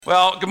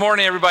Well, good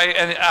morning, everybody,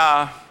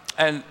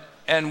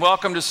 and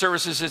welcome to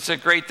services. It's a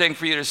great thing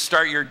for you to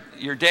start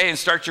your day and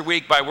start your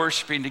week by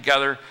worshiping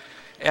together,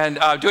 and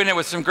doing it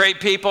with some great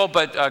people,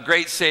 but a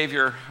great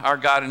Savior, our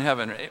God in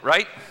heaven,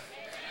 right?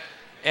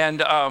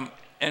 And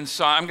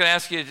so I'm going to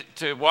ask you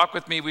to walk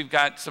with me. We've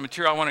got some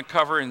material I want to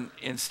cover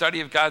in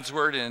study of God's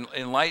Word and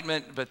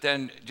enlightenment, but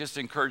then just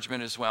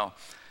encouragement as well.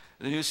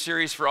 The new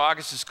series for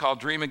August is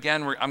called Dream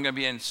Again. I'm going to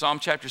be in Psalm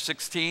chapter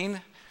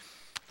 16,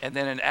 and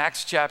then in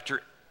Acts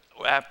chapter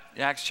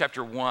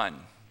 1.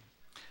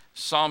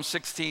 Psalm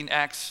 16,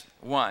 Acts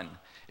 1.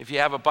 If you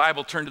have a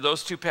Bible, turn to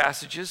those two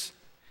passages.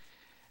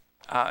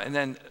 And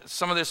then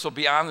some of this will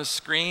be on the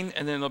screen,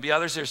 and then there'll be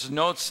others. There's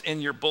notes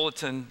in your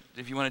bulletin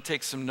if you want to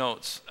take some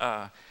notes.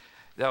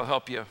 That'll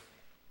help you.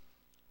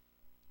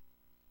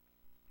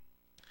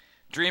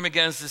 Dream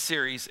Again is the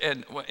series,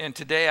 and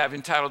today I've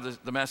entitled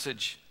the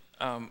message,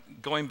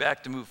 Going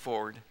Back to Move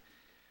Forward.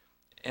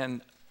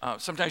 And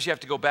sometimes you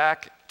have to go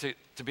back to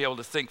be able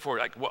to think forward.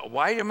 Like,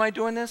 why am I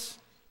doing this?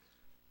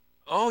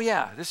 Oh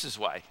yeah, this is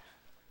why.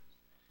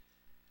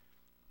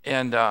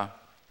 And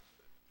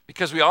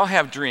because we all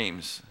have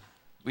dreams.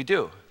 We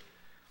do.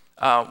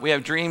 We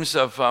have dreams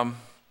of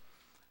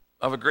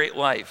a great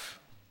life.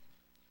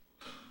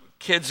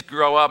 Kids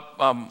grow up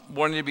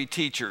wanting to be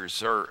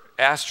teachers or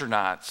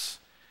astronauts.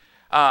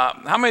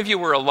 How many of you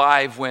were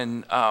alive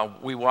when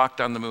we walked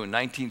on the moon,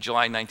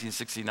 July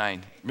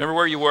 1969? Remember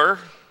where you were?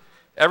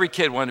 Every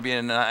kid wanted to be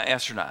an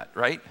astronaut,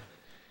 right?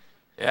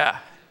 Yeah.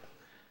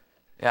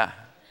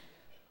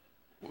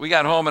 We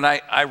got home and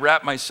I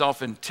wrapped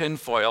myself in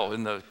tinfoil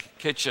in the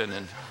kitchen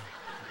and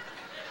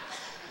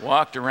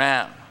walked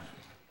around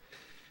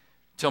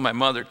until my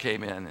mother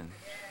came in, and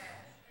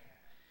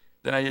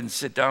then I didn't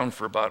sit down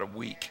for about a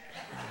week.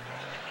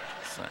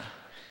 So,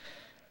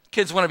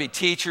 kids want to be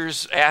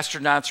teachers,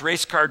 astronauts,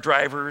 race car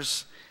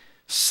drivers,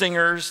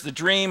 singers. The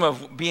dream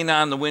of being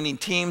on the winning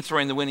team,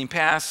 throwing the winning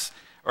pass,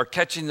 or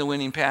catching the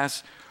winning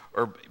pass,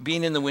 or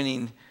being in the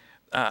winning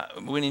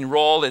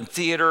role in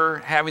theater,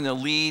 having the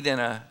lead in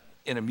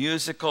a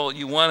musical.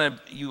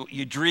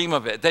 You dream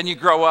of it. Then you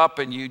grow up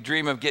and you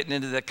dream of getting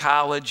into the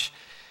college,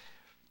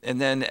 and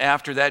then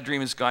after that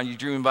dream is gone, you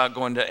dream about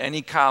going to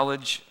any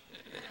college.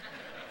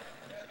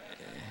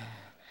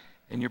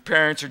 And your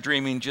parents are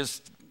dreaming,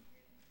 just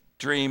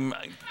dream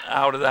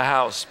out of the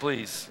house,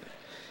 please.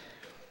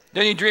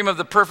 Then you dream of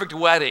the perfect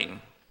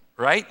wedding,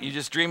 right? You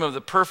just dream of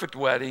the perfect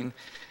wedding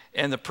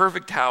and the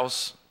perfect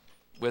house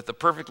with the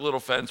perfect little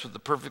fence, with the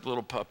perfect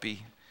little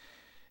puppy,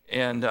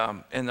 and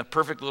the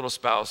perfect little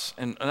spouse.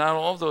 And not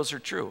all of those are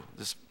true.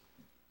 The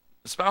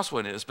spouse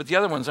one is, but the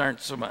other ones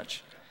aren't so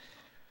much.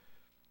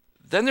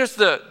 Then there's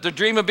the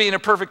dream of being a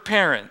perfect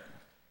parent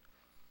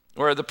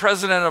or the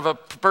president of a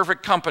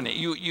perfect company.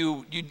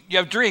 You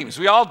have dreams.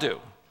 We all do.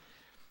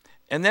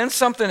 And then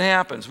something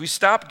happens. We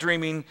stop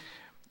dreaming,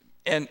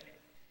 and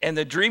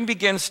the dream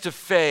begins to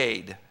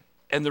fade.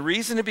 And the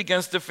reason it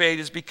begins to fade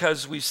is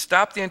because we've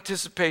stopped the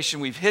anticipation.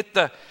 We've hit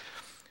the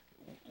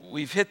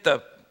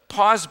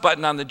pause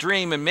button on the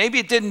dream, and maybe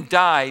it didn't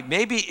die.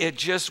 Maybe it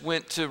just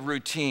went to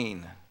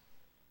routine.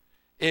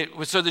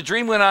 So the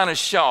dream went on a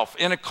shelf,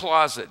 in a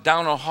closet,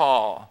 down a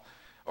hall,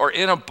 or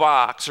in a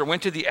box, or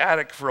went to the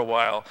attic for a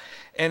while.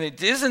 And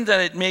it isn't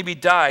that it maybe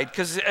died,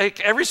 because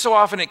every so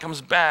often it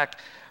comes back,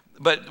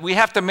 but we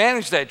have to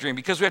manage that dream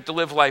because we have to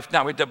live life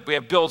now. We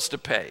have bills to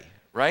pay,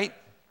 right?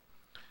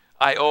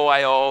 I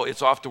owe,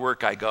 it's off to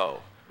work I go,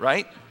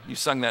 right? You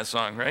sung that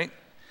song, right?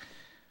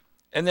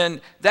 And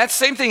then that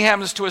same thing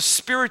happens to us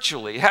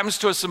spiritually. It happens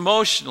to us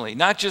emotionally,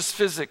 not just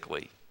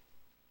physically.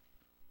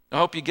 I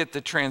hope you get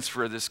the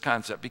transfer of this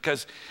concept,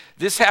 because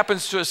this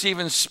happens to us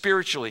even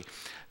spiritually.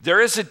 There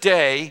is a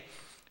day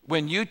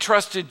when you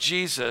trusted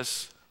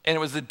Jesus, and it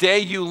was the day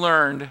you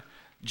learned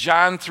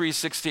John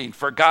 3:16,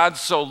 for God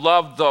so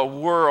loved the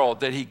world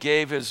that he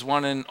gave his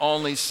one and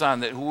only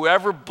Son, that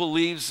whoever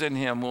believes in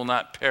him will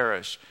not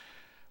perish,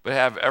 but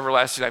have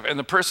everlasting life. And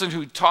the person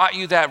who taught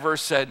you that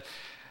verse said,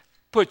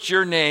 put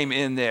your name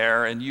in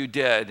there, and you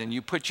did, and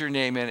you put your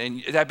name in,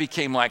 and that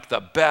became like the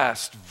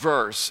best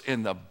verse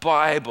in the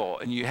Bible,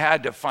 and you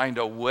had to find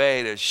a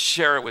way to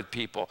share it with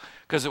people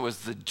because it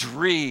was the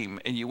dream.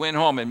 And you went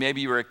home, and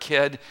maybe you were a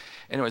kid,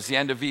 and it was the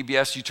end of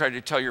VBS. You tried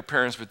to tell your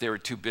parents, but they were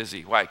too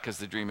busy. Why? Because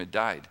the dream had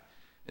died,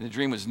 and the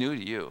dream was new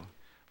to you.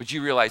 But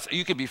you realized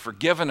you could be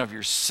forgiven of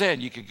your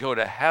sin. You could go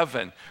to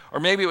heaven. Or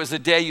maybe it was the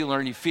day you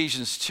learned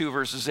Ephesians 2,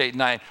 verses 8 and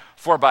 9.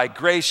 For by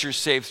grace you're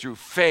saved through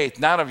faith,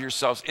 not of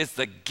yourselves. It's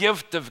the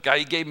gift of God.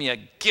 He gave me a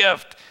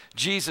gift,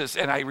 Jesus,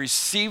 and I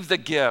received the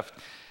gift,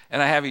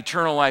 and I have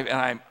eternal life,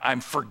 and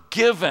I'm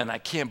forgiven. I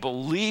can't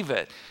believe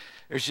it.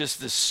 There's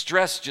just this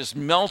stress just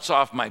melts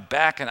off my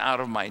back and out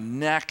of my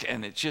neck,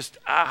 and it just,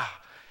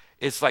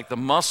 it's like the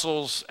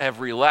muscles have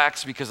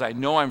relaxed because I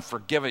know I'm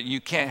forgiven. You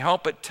can't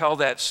help but tell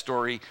that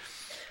story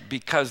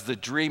because the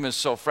dream is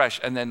so fresh.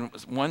 And then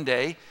one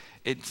day,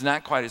 it's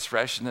not quite as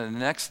fresh, and then the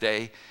next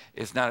day,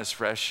 it's not as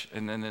fresh,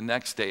 and then the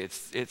next day,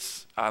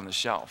 it's on the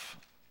shelf.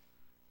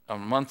 A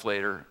month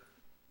later,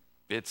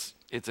 it's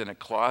in a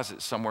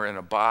closet somewhere in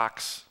a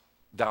box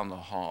down the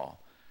hall.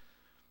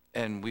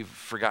 And we've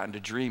forgotten to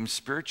dream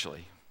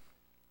spiritually.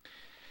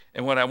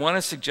 And what I want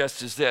to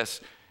suggest is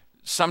this.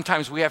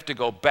 Sometimes we have to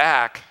go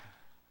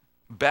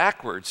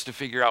backwards to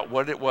figure out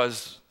what it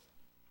was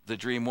the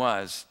dream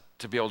was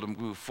to be able to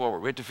move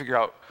forward. We have to figure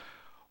out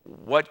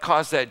what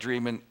caused that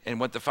dream and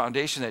what the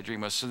foundation of that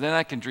dream was, so then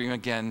I can dream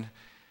again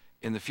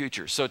in the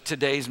future. So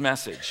today's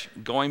message,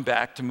 going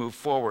back to move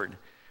forward.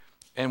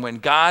 And when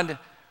God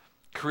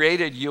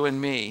created you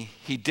and me,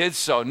 he did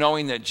so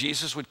knowing that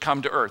Jesus would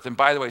come to earth. And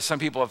by the way, some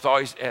people have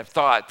always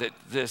thought that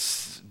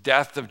this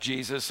death of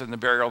Jesus and the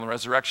burial and the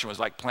resurrection was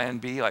like plan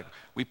B, like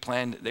we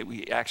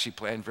actually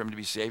planned for him to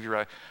be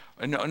Savior.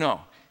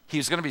 No, he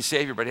was going to be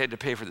Savior, but he had to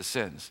pay for the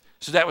sins.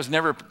 So that was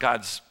never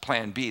God's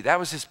plan B. That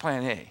was his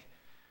plan A,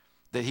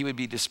 that he would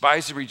be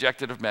despised and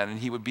rejected of men, and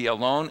he would be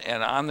alone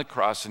and on the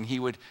cross, and he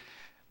would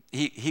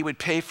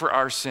pay for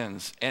our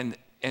sins.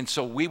 And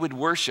so we would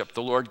worship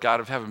the Lord God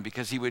of heaven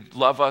because he would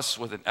love us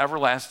with an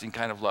everlasting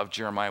kind of love,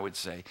 Jeremiah would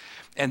say.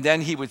 And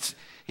then he would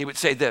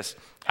say this,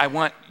 I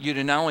want you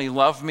to not only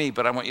love me,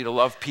 but I want you to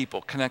love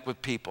people, connect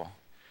with people.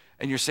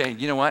 And you're saying,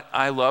 you know what?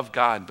 I love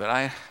God, but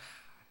I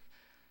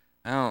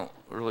don't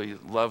really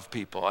love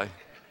people. I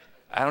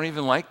don't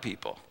even like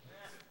people.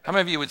 How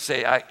many of you would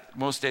say,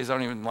 most days I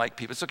don't even like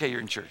people? It's okay,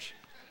 you're in church.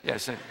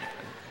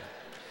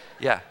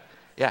 Yeah,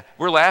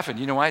 we're laughing.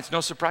 You know why? It's no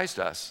surprise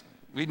to us.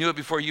 We knew it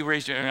before you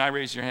raised your hand, and I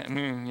raised your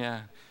hand.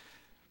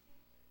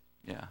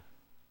 Yeah.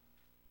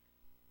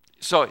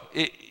 So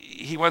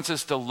he wants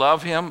us to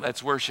love him,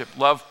 that's worship,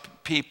 love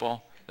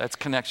people, that's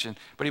connection.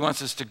 But he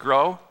wants us to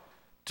grow,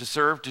 to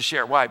serve, to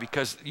share. Why?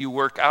 Because you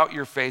work out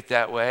your faith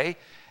that way,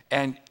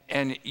 and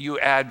you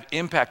add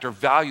impact or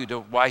value to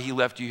why he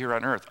left you here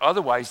on earth.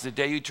 Otherwise, the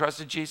day you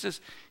trusted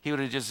Jesus, he would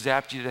have just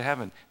zapped you to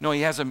heaven. No,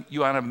 he has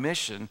you on a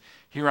mission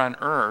here on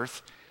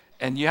earth,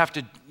 and you have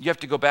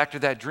to go back to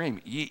that dream.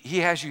 He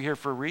has you here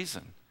for a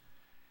reason.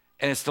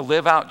 And it's to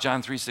live out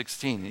John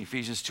 3:16,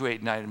 Ephesians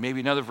 2:8, 9, and maybe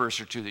another verse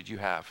or two that you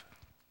have.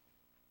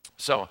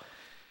 So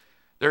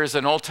there is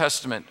an Old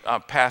Testament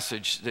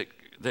passage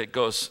that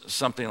goes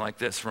something like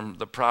this from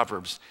the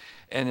Proverbs.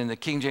 And in the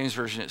King James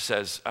Version, it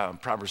says,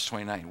 Proverbs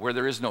 29, where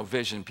there is no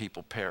vision,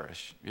 people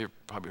perish. You've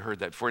probably heard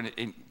that before.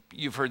 And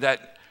you've heard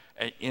that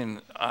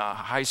in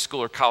high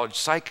school or college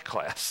psych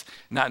class,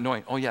 not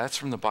knowing, oh yeah, that's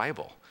from the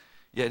Bible.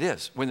 Yeah, it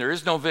is. When there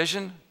is no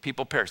vision,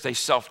 people perish. They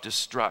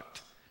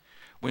self-destruct.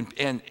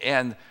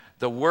 And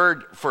the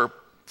word for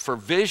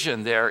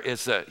vision there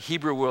is a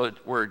Hebrew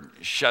word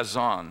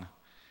shazon.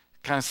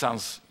 Kind of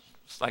sounds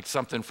like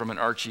something from an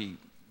Archie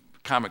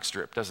comic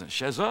strip, doesn't it?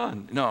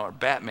 Shazon. No, or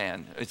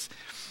Batman.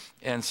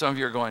 And some of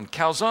you are going,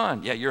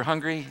 calzone. Yeah, you're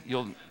hungry.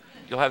 You'll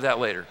have that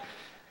later.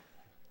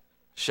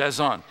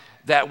 Shazon.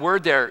 That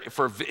word there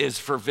is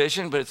for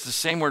vision, but it's the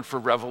same word for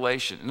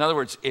revelation. In other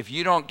words, if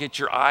you don't get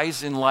your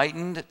eyes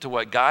enlightened to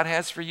what God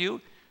has for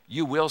you,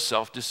 you will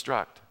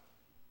self-destruct.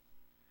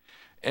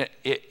 And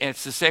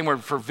it's the same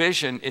word for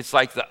vision. It's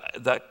like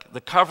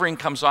the covering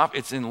comes off.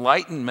 It's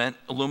enlightenment,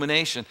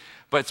 illumination,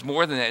 but it's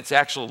more than that. It's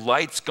actual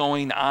lights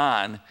going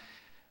on,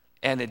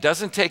 and it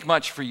doesn't take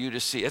much for you to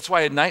see. That's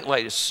why a night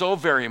light is so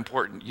very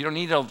important. You don't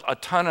need a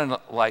ton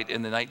of light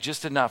in the night,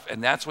 just enough,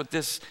 and that's what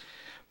this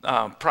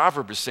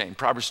proverb is saying,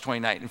 Proverbs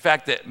 29. In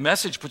fact, the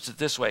Message puts it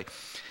this way.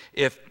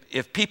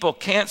 If people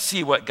can't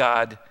see what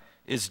God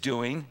is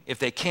doing, if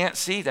they can't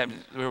see, that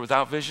they're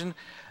without vision,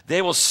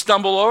 they will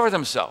stumble over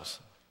themselves.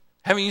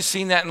 Haven't you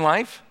seen that in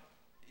life?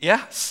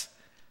 Yes.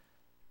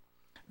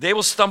 They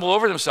will stumble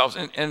over themselves.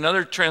 And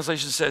another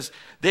translation says,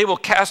 they will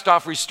cast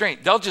off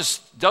restraint. They'll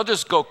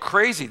just go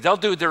crazy. They'll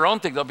do their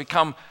own thing. They'll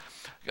become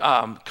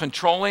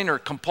controlling or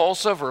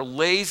compulsive or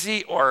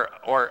lazy, or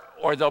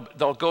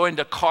they'll go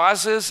into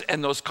causes,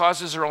 and those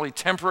causes are only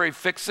temporary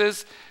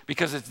fixes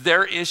because it's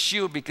their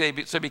issue.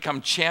 So they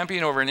become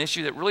champion over an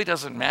issue that really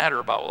doesn't matter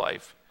about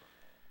life.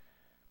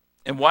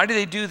 And why do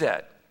they do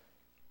that?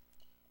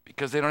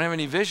 Because they don't have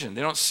any vision.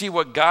 They don't see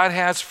what God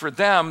has for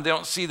them. They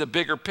don't see the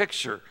bigger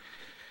picture.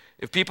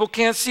 If people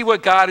can't see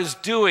what God is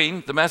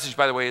doing, the Message,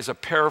 by the way, is a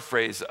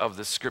paraphrase of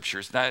the Scripture.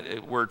 It's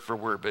not word for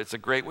word, but it's a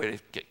great way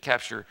to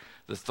capture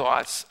the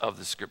thoughts of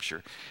the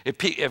Scripture. If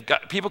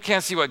people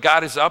can't see what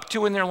God is up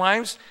to in their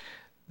lives,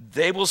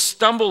 they will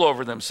stumble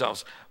over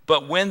themselves.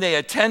 But when they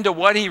attend to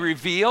what he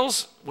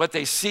reveals, what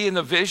they see in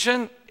the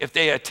vision, if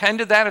they attend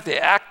to that, if they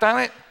act on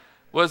it,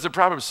 what does the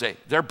Proverbs say?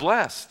 They're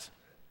blessed.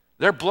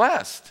 They're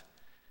blessed.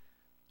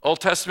 Old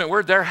Testament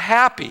word, they're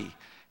happy.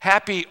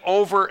 Happy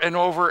over and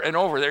over and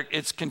over.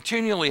 It's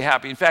continually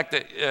happy. In fact,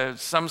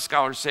 some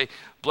scholars say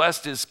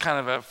blessed is kind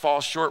of a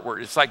false short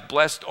word. It's like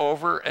blessed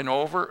over and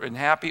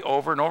happy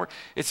over and over.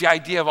 It's the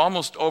idea of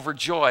almost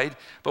overjoyed,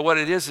 but what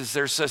it is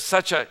there's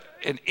such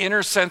an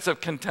inner sense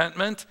of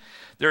contentment.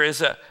 There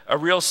is a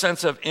real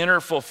sense of inner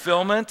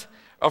fulfillment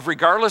of,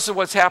 regardless of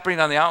what's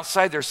happening on the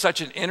outside, there's such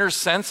an inner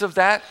sense of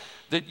that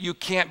you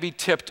can't be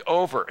tipped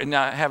over. And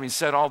now, having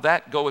said all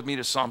that, go with me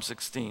to Psalm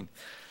 16.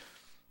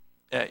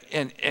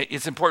 And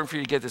it's important for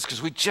you to get this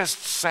because we just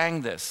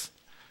sang this.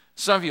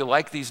 Some of you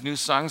like these new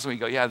songs, and we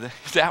go, yeah,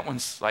 that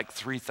one's like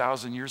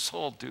 3,000 years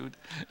old, dude.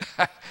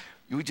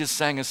 We just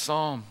sang a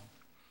psalm.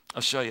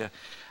 I'll show you.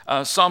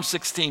 Psalm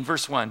 16,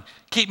 verse 1.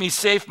 Keep me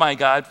safe, my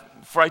God,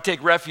 for I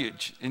take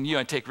refuge. In you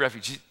I take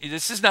refuge.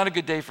 This is not a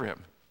good day for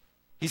him.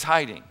 He's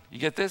hiding. You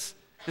get this?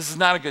 This is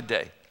not a good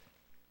day.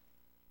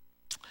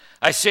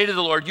 I say to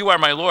the Lord, you are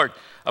my Lord.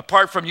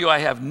 Apart from you, I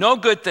have no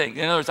good thing.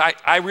 In other words,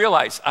 I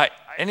realize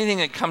anything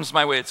that comes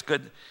my way, it's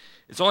good.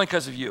 It's only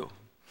because of you.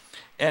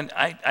 And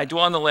I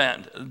dwell on the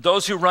land.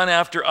 Those who run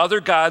after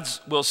other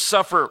gods will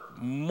suffer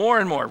more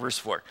and more. Verse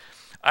 4.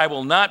 I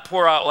will not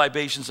pour out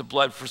libations of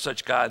blood for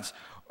such gods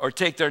or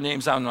take their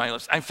names on my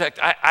lips. In fact,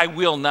 I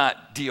will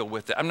not deal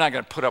with it. I'm not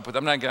going to put up with it.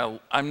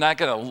 I'm not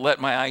going to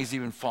let my eyes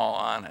even fall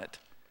on it.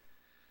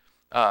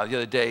 The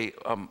other day,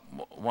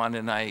 Wanda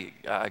and I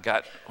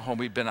got home.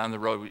 We'd been on the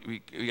road.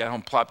 We got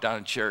home, plopped down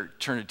in a chair,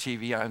 turned the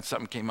TV on,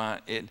 something came on.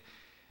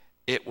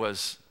 It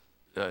was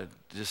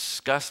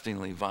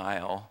disgustingly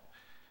vile.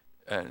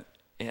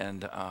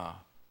 And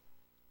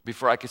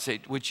before I could say,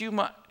 would you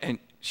mind? And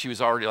she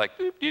was already like,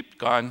 beep, beep,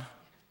 gone.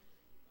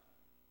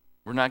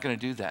 We're not going to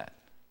do that.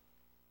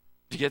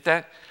 Did you get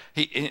that?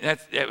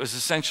 That was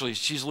essentially,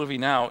 she's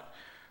living out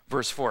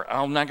verse 4.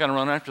 I'm not going to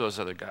run after those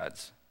other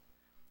gods.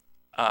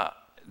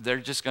 They're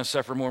just going to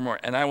suffer more and more.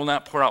 And I will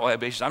not pour out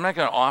libations. I'm not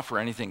going to offer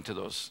anything to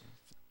those.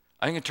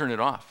 I'm going to turn it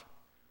off.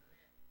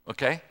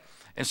 Okay?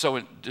 And so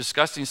when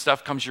disgusting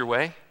stuff comes your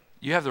way,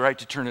 you have the right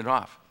to turn it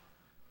off.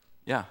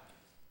 Yeah.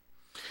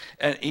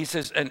 And he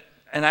says, and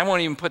I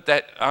won't even put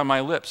that on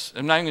my lips.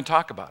 I'm not even going to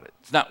talk about it.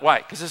 It's not, why?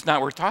 Because it's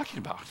not worth talking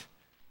about.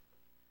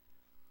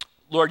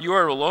 Lord, you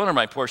are alone are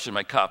my portion,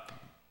 my cup.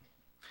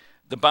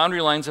 The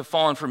boundary lines have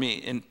fallen for me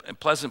in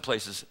pleasant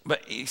places.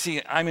 But you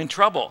see, I'm in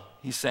trouble,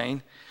 he's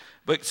saying.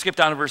 But skip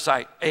down to verse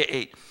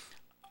 8.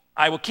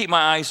 I will keep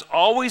my eyes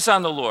always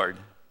on the Lord.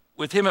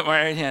 With him at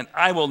my right hand,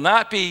 I will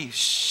not be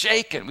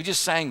shaken. We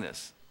just sang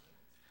this.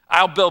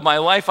 I'll build my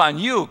life on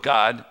you,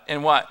 God.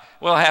 And what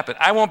will happen?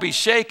 I won't be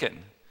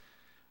shaken.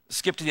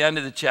 Skip to the end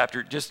of the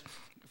chapter, just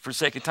for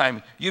sake of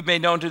time. You've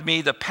made known to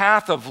me the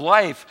path of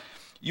life.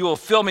 You will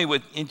fill me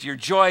into your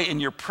joy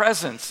in your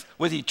presence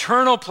with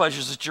eternal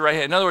pleasures at your right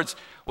hand. In other words,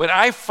 when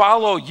I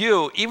follow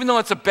you, even though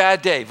it's a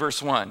bad day,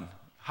 verse 1,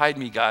 hide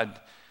me, God,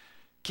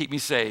 keep me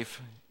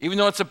safe. Even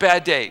though it's a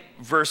bad day,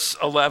 verse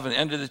 11,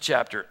 end of the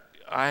chapter,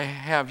 I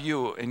have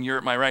you and you're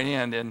at my right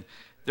hand, and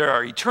there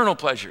are eternal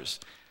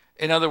pleasures.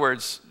 In other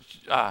words,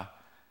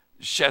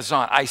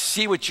 Shazan, I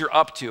see what you're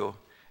up to,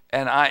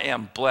 and I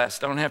am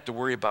blessed. I don't have to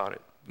worry about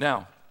it.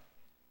 Now,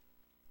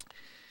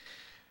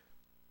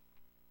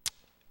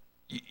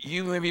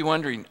 you may be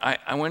wondering,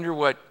 I wonder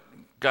what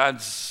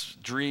God's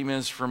dream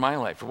is for my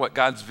life, or what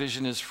God's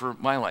vision is for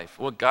my life.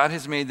 Well, God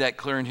has made that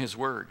clear in his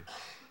word,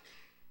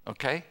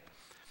 okay?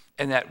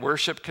 And that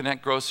worship,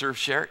 connect, grow, serve,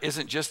 share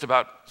isn't just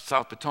about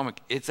South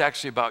Potomac. It's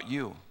actually about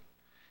you.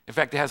 In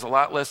fact, it has a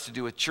lot less to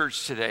do with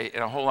church today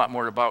and a whole lot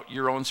more about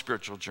your own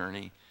spiritual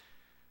journey.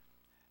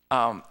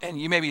 And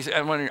you may be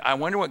wondering, I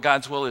wonder what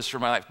God's will is for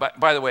my life.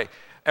 By the way,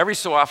 every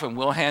so often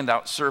we'll hand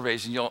out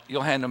surveys, and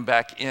you'll hand them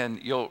back in.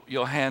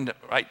 You'll hand,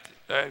 right,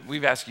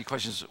 we've asked you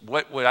questions,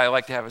 what would I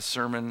like to have a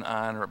sermon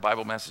on or a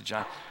Bible message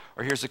on?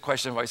 Or here's a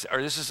question,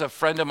 or this is a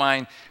friend of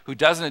mine who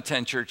doesn't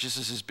attend church. This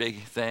is his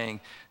big thing.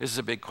 This is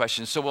a big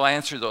question. So we'll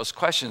answer those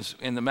questions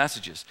in the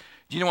messages.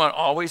 Do you know what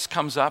always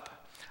comes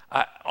up?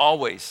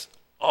 Always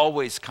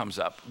comes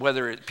up.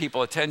 Whether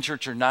people attend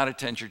church or not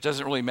attend church,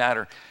 doesn't really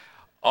matter.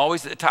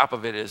 Always at the top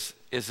of it is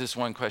this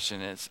one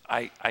question. It's,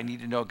 I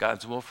need to know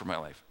God's will for my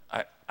life.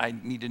 I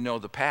need to know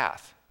the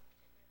path,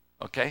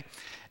 okay?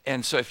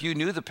 And so if you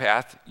knew the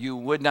path, you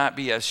would not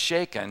be as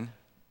shaken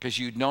because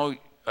you'd know,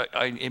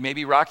 it may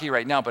be rocky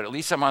right now, but at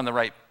least I'm on the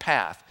right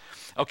path.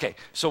 Okay,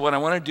 so what I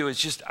want to do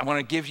is I want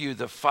to give you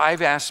the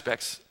 5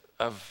 aspects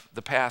of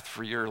the path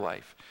for your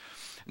life.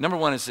 Number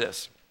 1 is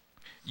this.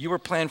 You were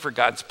planned for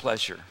God's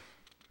pleasure.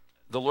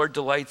 The Lord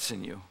delights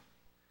in you.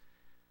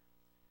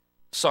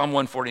 Psalm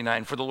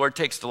 149, for the Lord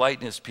takes delight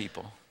in his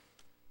people,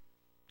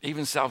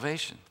 even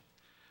salvation.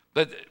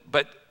 But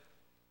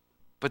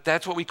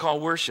that's what we call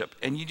worship.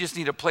 And you just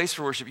need a place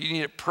for worship. You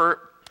need it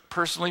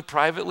personally,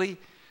 privately.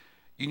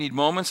 You need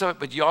moments of it,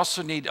 but you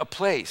also need a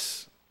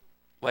place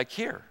like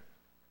here.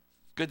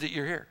 Good that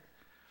you're here.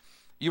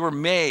 You were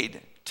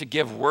made to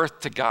give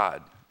worth to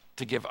God,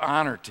 to give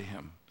honor to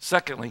him.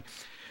 Secondly,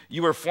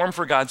 you were formed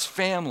for God's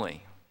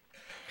family.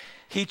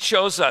 He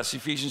chose us,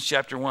 Ephesians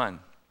chapter 1.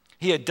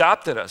 He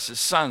adopted us as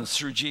sons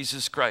through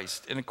Jesus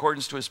Christ in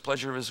accordance to his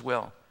pleasure of his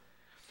will.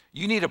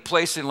 You need a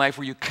place in life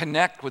where you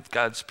connect with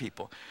God's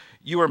people.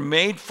 You are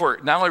made for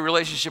not only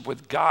relationship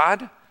with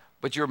God,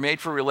 but you're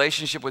made for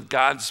relationship with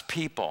God's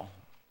people.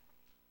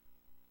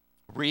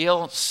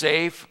 Real,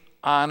 safe,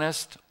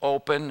 honest,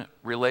 open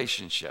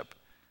relationship.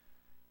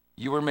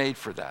 You were made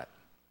for that.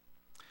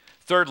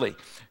 Thirdly,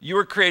 you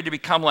were created to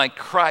become like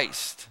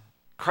Christ.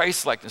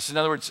 Christ-likeness. In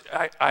other words,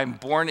 I'm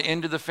born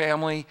into the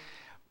family.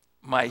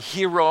 my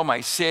hero,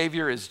 my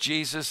savior is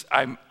Jesus.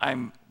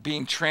 I'm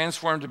being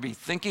transformed to be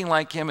thinking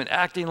like him and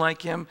acting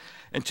like him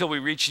until we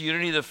reach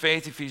unity of the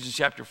faith, Ephesians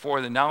chapter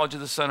 4, the knowledge of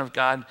the Son of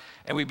God,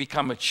 and we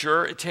become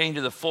mature, attaining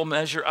to the full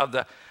measure of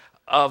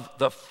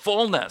the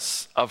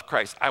fullness of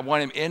Christ. I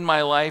want him in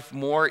my life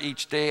more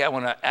each day. I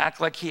want to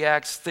act like he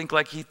acts, think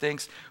like he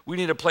thinks. We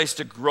need a place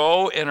to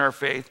grow in our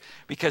faith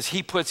because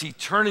he puts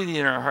eternity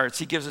in our hearts.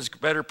 He gives us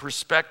better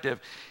perspective.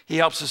 He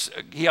helps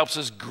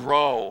us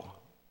grow,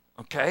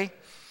 okay?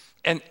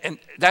 And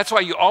that's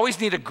why you always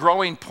need a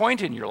growing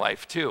point in your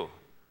life too.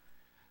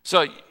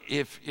 So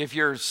if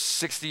you're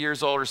 60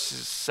 years old or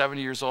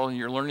 70 years old and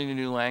you're learning a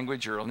new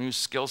language or a new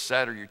skill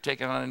set or you're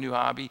taking on a new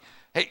hobby,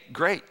 hey,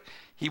 great.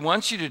 He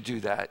wants you to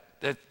do that.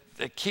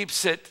 That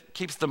keeps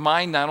the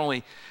mind not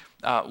only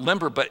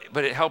limber, but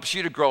it helps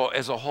you to grow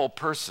as a whole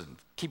person.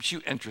 Keeps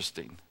you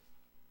interesting.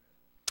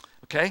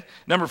 Okay?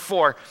 Number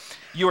 4,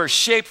 you are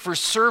shaped for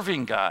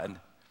serving God.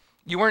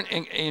 You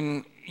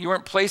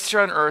weren't placed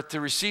here on earth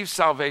to receive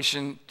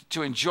salvation,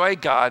 to enjoy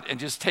God and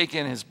just take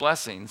in his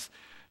blessings.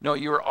 No,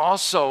 you are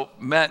also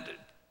meant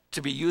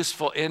to be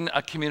useful in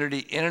a community,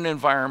 in an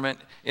environment,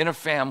 in a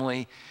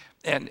family.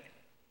 And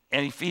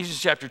Ephesians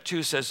chapter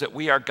 2 says that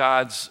we are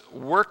God's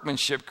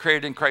workmanship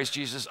created in Christ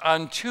Jesus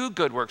unto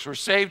good works. We're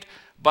saved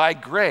by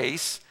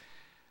grace,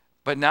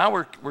 but now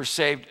we're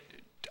saved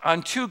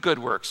unto good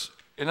works.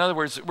 In other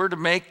words, we're to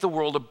make the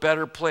world a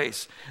better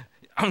place,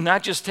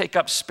 not just take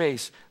up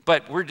space,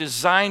 but we're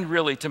designed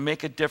really to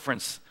make a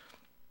difference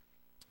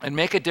and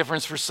make a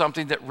difference for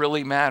something that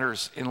really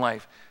matters in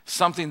life,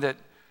 something that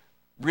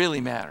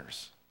really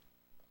matters.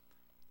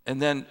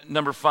 And then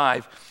number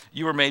 5,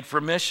 you were made for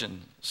a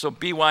mission. So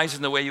be wise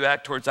in the way you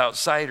act towards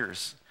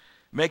outsiders.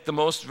 Make the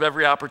most of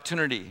every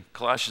opportunity,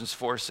 Colossians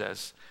 4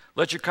 says.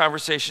 Let your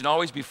conversation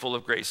always be full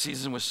of grace,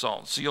 seasoned with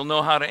salt, so you'll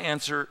know how to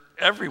answer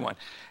everyone.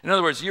 In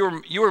other words,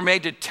 you were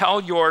made to tell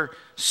your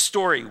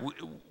story.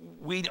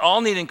 We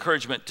all need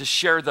encouragement to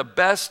share the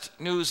best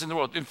news in the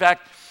world. In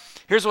fact,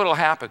 here's what will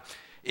happen.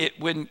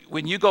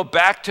 When you go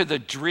back to the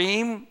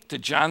dream, to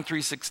John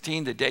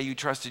 3:16, the day you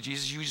trusted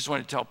Jesus, you just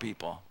want to tell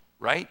people,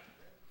 right?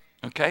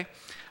 Okay?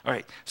 All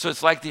right. So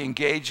it's like the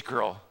engaged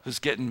girl who's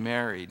getting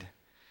married.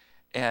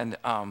 And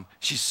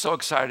she's so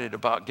excited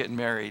about getting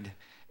married.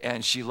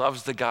 And she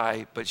loves the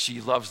guy, but she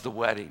loves the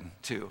wedding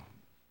too.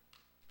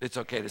 It's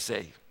okay to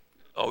say,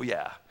 oh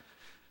yeah.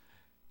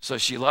 So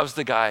she loves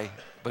the guy,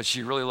 but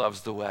she really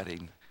loves the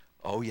wedding.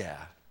 Oh yeah.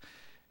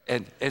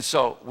 And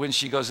so when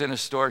she goes in a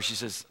store, she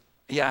says,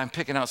 yeah, I'm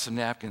picking out some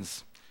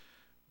napkins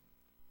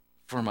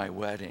for my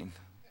wedding.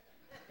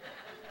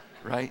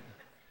 Right?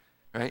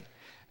 Right?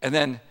 And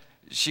then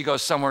she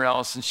goes somewhere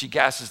else and she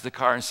gasses the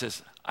car and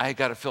says, I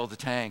got to fill the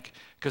tank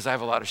because I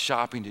have a lot of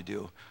shopping to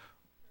do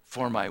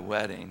for my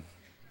wedding.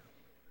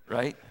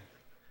 Right?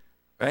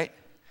 Right?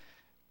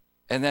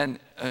 And then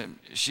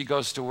she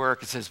goes to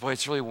work and says, boy,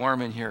 it's really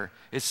warm in here.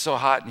 It's so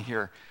hot in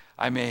here.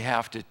 I may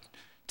have to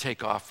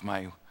take off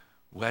my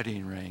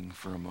wedding ring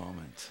for a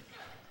moment.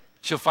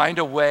 She'll find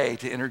a way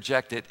to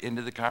interject it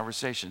into the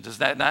conversation. Does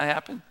that not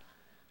happen?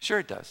 Sure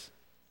it does.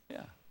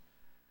 Yeah.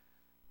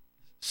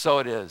 So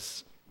it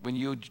is. When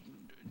you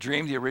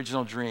dreamed the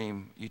original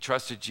dream, you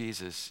trusted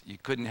Jesus, you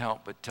couldn't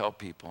help but tell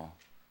people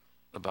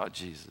about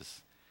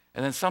Jesus.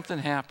 And then something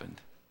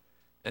happened,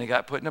 and it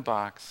got put in a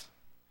box,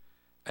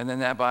 and then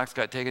that box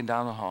got taken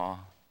down the hall,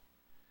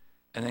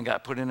 and then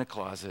got put in a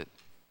closet,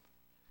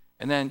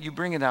 and then you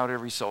bring it out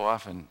every so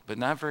often, but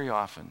not very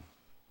often.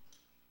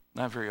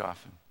 Not very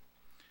often.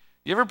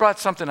 You ever brought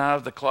something out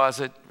of the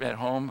closet at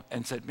home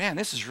and said, man,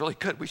 this is really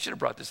good. We should have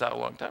brought this out a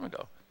long time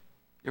ago.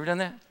 You ever done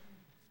that?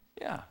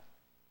 Yeah.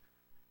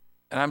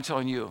 And I'm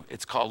telling you,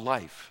 it's called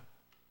life.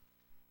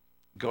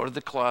 Go to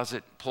the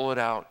closet, pull it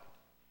out,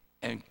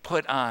 and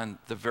put on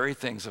the very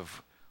things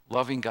of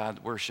loving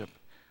God, worship,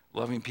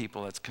 loving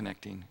people, that's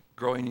connecting,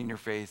 growing in your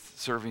faith,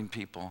 serving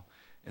people,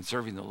 and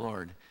serving the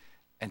Lord,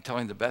 and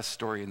telling the best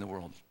story in the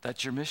world.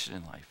 That's your mission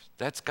in life.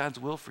 That's God's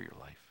will for your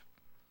life.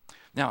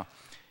 Now,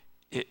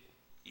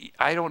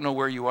 I don't know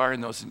where you are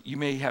in those. You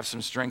may have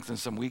some strength and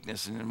some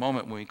weakness. And in a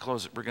moment when we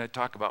close it, we're going to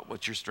talk about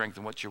what's your strength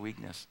and what's your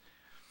weakness.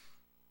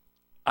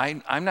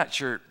 I'm not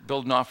sure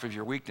building off of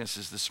your weakness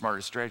is the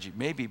smartest strategy.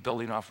 Maybe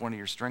building off one of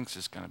your strengths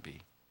is going to be.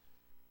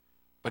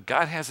 But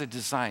God has a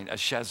design, a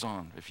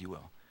chazon, if you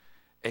will,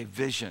 a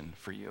vision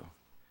for you.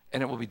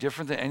 And it will be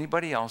different than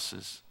anybody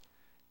else's,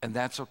 and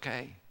that's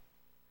okay.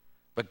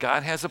 But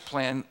God has a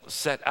plan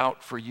set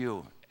out for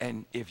you.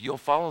 And if you'll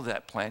follow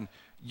that plan,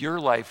 your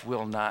life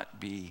will not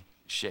be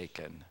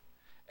shaken.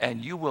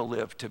 And you will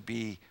live to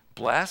be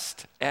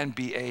blessed and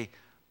be a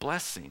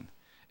blessing.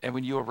 And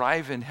when you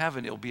arrive in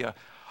heaven, it'll be a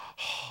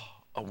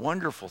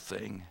wonderful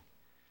thing.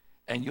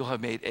 And you'll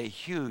have made a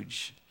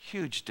huge,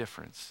 huge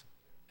difference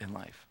in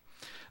life.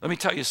 Let me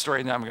tell you a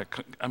story. Now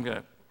I'm going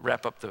to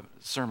wrap up the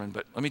sermon,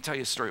 but let me tell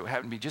you a story. What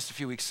happened to me just a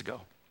few weeks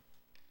ago.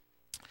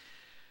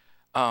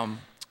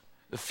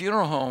 The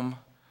funeral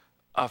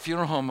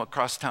home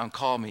across town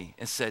called me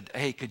and said,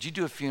 hey, could you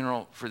do a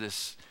funeral for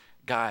this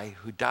guy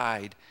who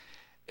died?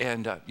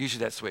 And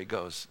usually that's the way it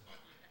goes.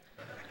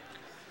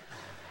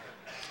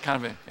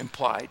 kind of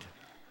implied.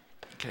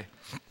 Okay.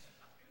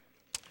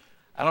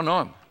 I don't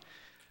know him.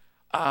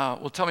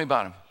 Well, tell me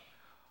about him.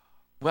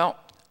 Well,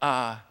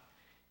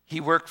 he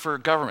worked for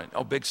government.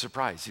 Oh, big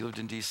surprise. He lived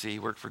in D.C. He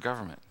worked for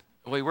government.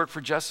 Well, he worked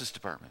for Justice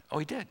Department. Oh,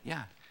 he did,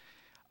 yeah.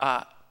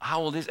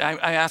 How old is he?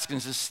 I asked him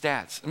his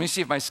stats. Let me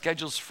see if my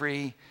schedule's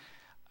free.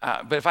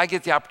 But if I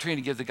get the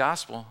opportunity to give the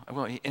gospel, I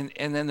will.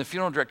 And then the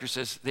funeral director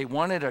says they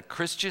wanted a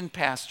Christian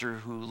pastor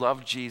who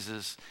loved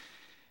Jesus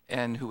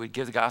and who would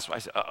give the gospel. I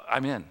said,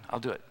 I'm in. I'll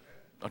do it.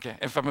 Okay?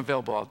 If I'm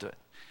available, I'll do it.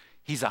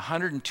 He's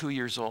 102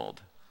 years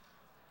old.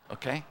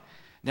 Okay?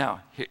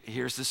 Now,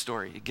 here's the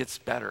story. It gets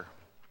better.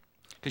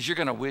 Because you're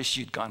going to wish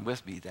you'd gone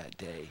with me that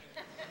day.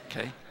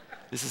 Okay?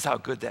 This is how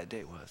good that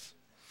day was.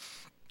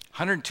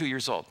 102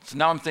 years old. So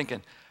now I'm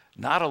thinking,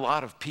 not a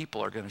lot of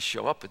people are going to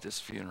show up at this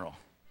funeral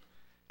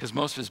because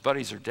most of his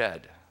buddies are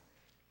dead,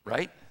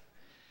 right?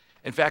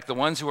 In fact, the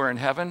ones who are in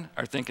heaven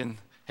are thinking,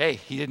 hey,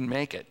 he didn't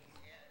make it.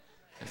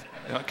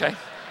 Okay?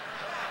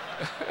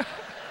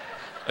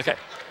 Okay.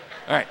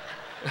 All right.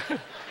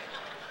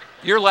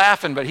 You're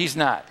laughing, but he's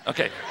not.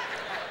 Okay.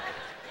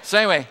 So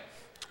anyway,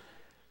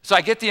 so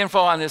I get the info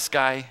on this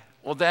guy.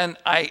 Well, then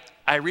I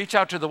reach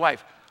out to the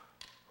wife,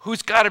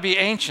 who's got to be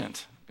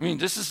ancient. I mean,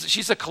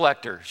 she's a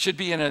collector, should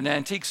be in an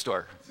antique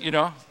store, you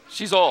know?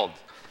 She's old.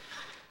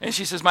 And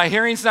she says, my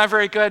hearing's not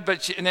very good,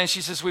 and then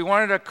she says, we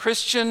wanted a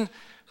Christian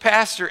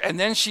pastor. And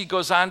then she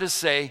goes on to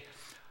say,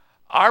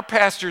 our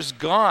pastor's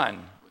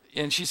gone.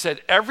 And she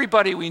said,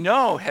 everybody we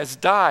know has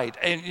died.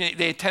 And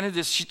they attended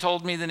this, she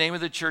told me the name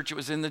of the church, it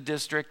was in the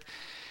district.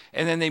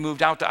 And then they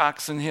moved out to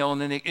Oxon Hill,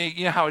 and then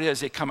you know how it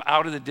is, they come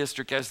out of the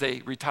district as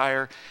they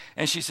retire.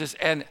 And she says,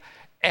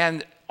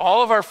 and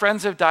all of our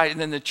friends have died, and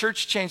then the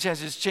church changed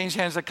hands. It's changed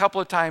hands a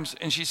couple of times,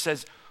 and she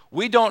says,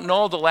 we don't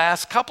know the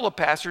last couple of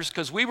pastors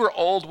because we were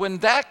old when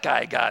that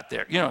guy got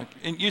there. You know,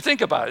 and you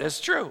think about it,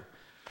 it's true.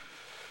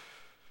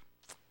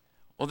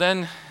 Well,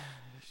 then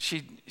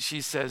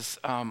she says,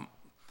 my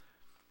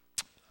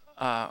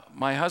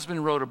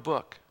husband wrote a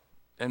book,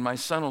 and my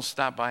son will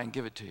stop by and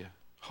give it to you.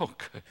 Oh,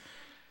 good.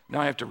 Now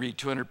I have to read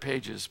 200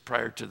 pages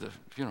prior to the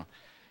funeral.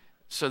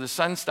 So the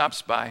son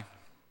stops by,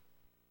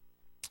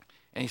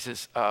 and he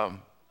says,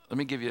 let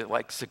me give you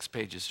like 6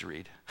 pages to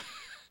read.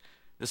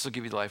 This will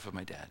give you the life of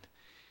my dad.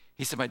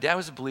 He said, my dad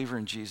was a believer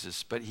in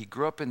Jesus, but he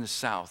grew up in the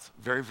South,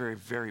 very, very,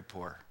 very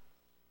poor.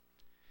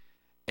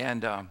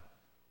 And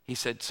he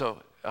said,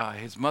 so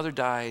his mother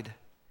died,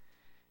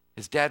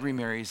 his dad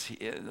remarries,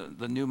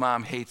 the new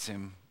mom hates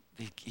him,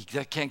 he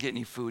can't get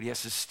any food, he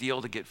has to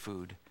steal to get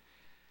food.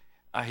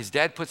 His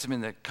dad puts him in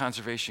the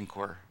Conservation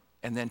Corps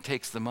and then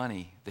takes the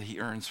money that he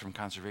earns from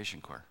Conservation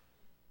Corps.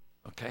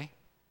 Okay?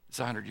 It's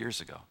 100 years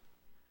ago.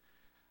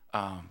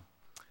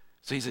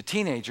 So he's a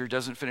teenager,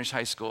 doesn't finish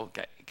high school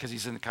because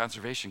he's in the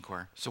Conservation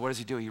Corps. So what does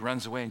he do? He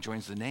runs away and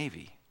joins the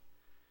Navy.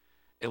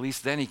 At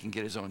least then he can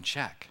get his own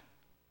check.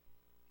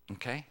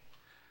 Okay?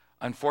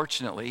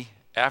 Unfortunately,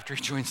 after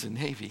he joins the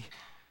Navy,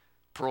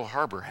 Pearl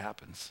Harbor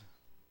happens.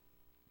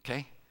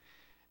 Okay?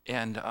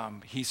 And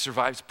he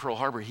survives Pearl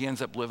Harbor. He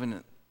ends up living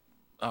in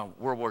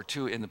World War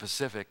II in the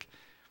Pacific,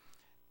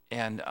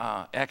 and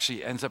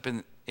actually ends up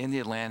in the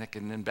Atlantic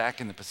and then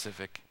back in the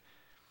Pacific,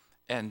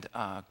 and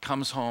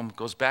comes home,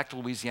 goes back to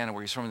Louisiana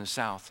where he's from in the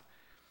South,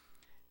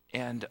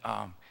 and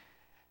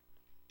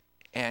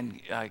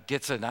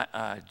gets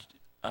a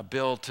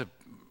bill so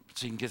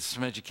he can get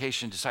some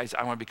education, decides,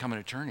 I want to become an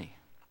attorney.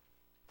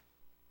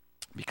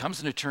 Becomes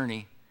an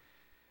attorney,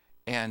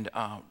 and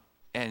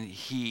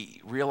he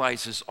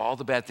realizes all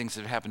the bad things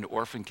that have happened to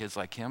orphan kids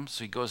like him,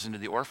 so he goes into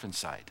the orphan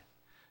side.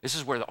 This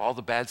is where all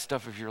the bad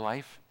stuff of your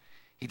life,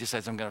 he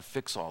decides, I'm going to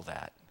fix all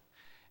that.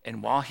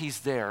 And while he's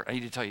there, I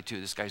need to tell you too,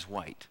 this guy's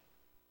white,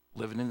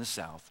 living in the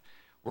South,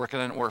 working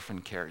on orphan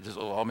care. This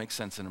will all make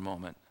sense in a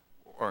moment,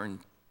 or in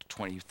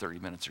 20, 30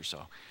 minutes or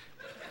so.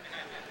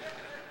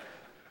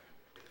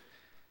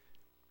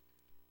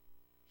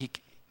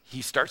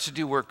 He starts to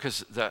do work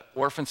because the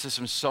orphan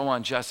system is so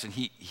unjust, and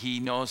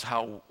he knows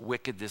how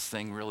wicked this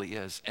thing really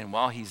is. And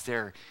while he's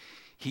there,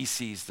 he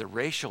sees the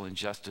racial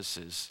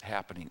injustices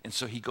happening, and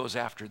so he goes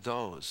after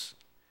those.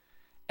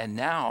 And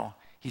now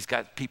he's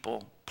got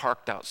people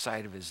parked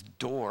outside of his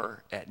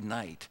door at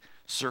night,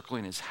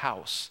 circling his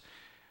house,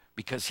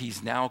 because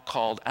he's now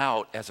called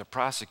out as a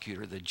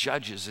prosecutor, the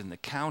judges in the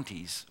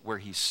counties where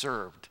he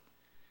served,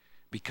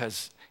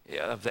 because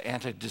of the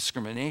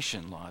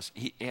anti-discrimination laws.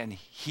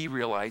 He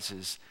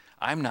realizes,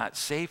 I'm not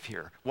safe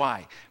here.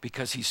 Why?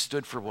 Because he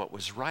stood for what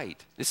was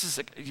right.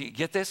 You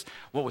get this?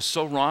 What was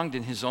so wronged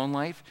in his own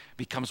life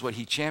becomes what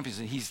he champions,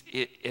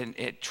 and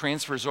it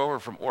transfers over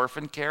from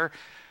orphan care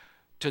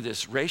to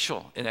this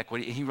racial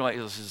inequity. And he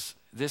realizes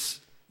this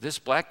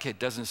black kid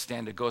doesn't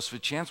stand a ghost of a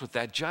chance with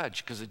that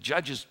judge, because the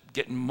judge is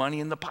getting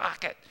money in the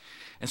pocket.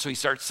 And so he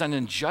starts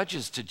sending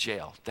judges to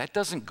jail. That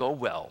doesn't go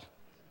well.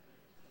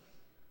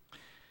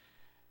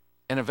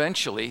 And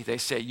eventually they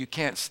say, you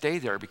can't stay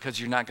there because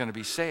you're not going to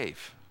be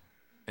safe.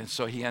 And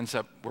so he ends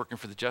up working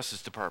for the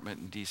Justice Department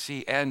in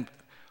D.C. and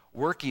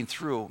working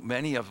through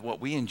many of what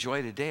we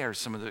enjoy today are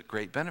some of the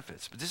great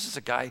benefits. But this is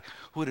a guy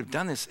who would have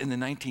done this in the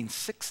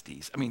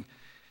 1960s. I mean,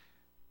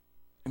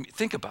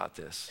 think about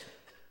this.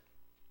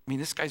 I mean,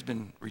 this guy's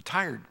been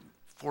retired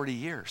 40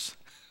 years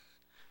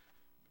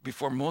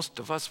before most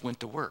of us went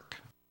to work.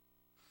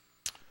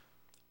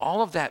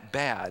 All of that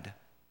bad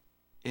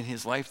in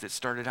his life that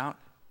started out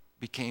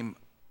became,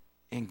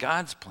 in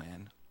God's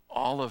plan,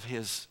 all of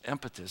his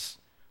impetus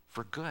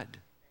for good.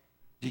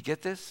 Do you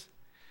get this?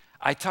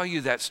 I tell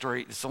you that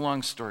story, it's a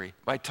long story,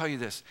 but I tell you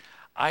this.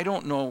 I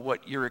don't know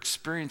what your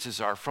experiences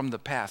are from the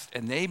past,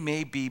 and they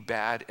may be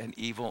bad and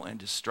evil and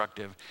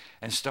destructive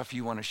and stuff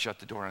you want to shut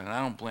the door on, and I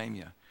don't blame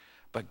you.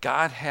 But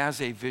God has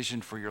a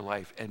vision for your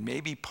life, and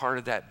maybe part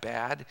of that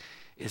bad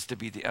is to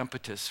be the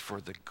impetus for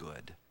the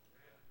good.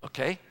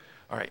 Okay?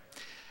 All right.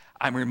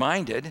 I'm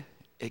reminded,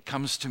 it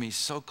comes to me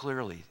so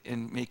clearly,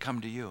 and may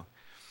come to you.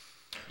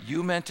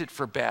 You meant it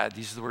for bad.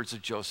 These are the words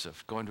of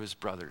Joseph going to his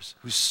brothers,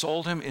 who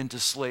sold him into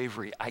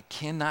slavery. I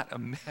cannot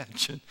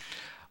imagine.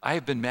 I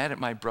have been mad at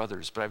my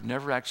brothers, but I've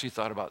never actually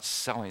thought about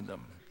selling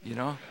them, you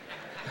know?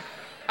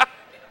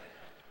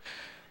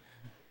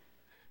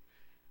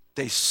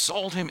 They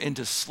sold him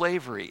into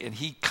slavery, and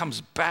he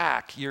comes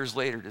back years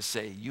later to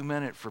say, you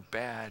meant it for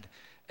bad,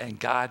 and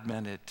God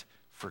meant it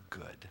for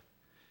good.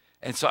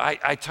 And so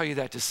I tell you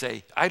that to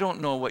say, I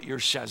don't know what your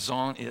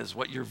chazon is,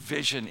 what your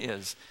vision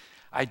is.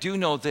 I do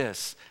know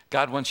this.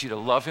 God wants you to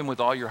love him with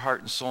all your heart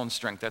and soul and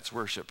strength. That's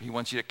worship. He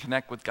wants you to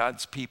connect with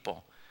God's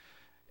people.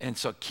 And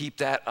so keep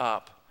that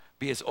up.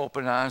 Be as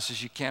open and honest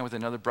as you can with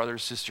another brother or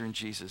sister in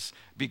Jesus.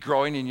 Be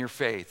growing in your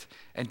faith.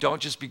 And don't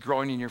just be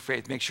growing in your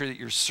faith. Make sure that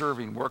you're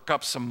serving. Work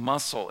up some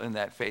muscle in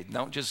that faith.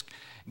 Don't just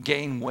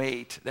gain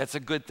weight. That's a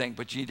good thing,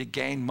 but you need to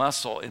gain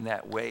muscle in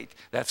that weight.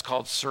 That's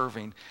called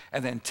serving.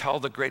 And then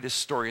tell the greatest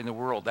story in the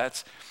world.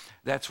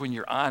 That's when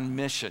you're on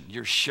mission.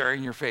 You're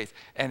sharing your faith.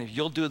 And if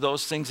you'll do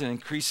those things at an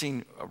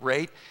increasing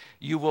rate,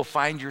 you will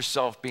find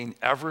yourself being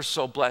ever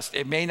so blessed.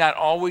 It may not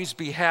always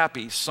be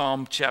happy.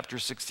 Psalm chapter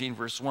 16,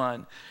 verse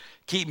 1.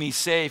 Keep me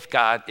safe,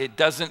 God. It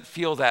doesn't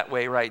feel that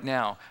way right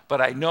now. But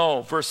I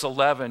know, verse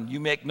 11, you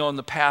make known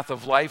the path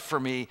of life for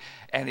me,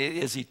 and it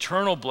is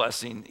eternal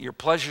blessing. Your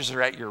pleasures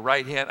are at your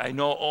right hand. I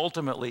know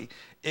ultimately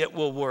it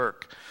will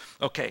work.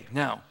 Okay,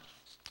 now,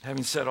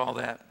 having said all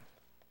that,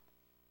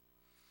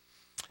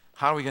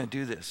 how are we going to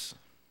do this?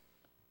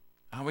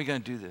 How are we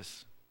going to do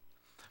this?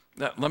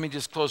 Now, let me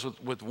just close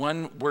with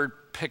one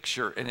word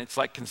picture, and it's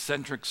like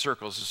concentric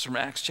circles. It's from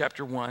Acts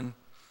chapter 1.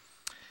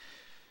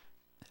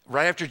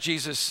 Right after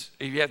Jesus,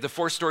 you have the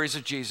four stories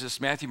of Jesus,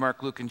 Matthew,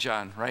 Mark, Luke, and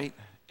John, right?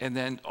 And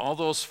then all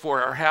those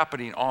four are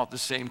happening all at the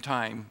same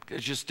time.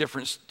 It's just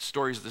different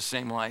stories of the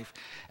same life.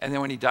 And then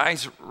when he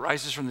dies,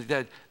 rises from the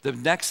dead, the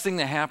next thing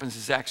that happens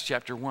is Acts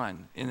chapter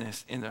 1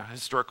 in the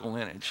historical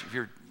lineage, if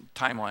you're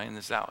timelining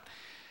this out.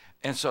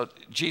 And so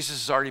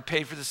Jesus has already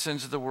paid for the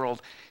sins of the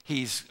world.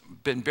 He's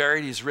been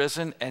buried, he's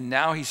risen, and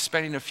now he's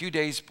spending a few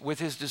days with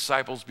his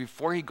disciples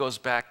before he goes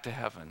back to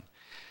heaven.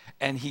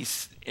 And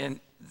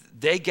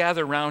they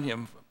gather around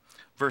him,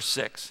 verse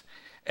 6,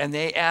 and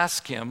they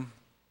ask him,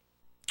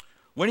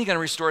 when are you going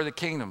to restore the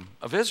kingdom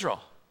of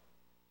Israel?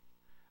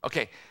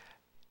 Okay,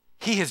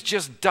 he has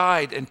just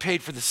died and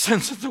paid for the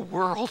sins of the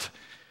world.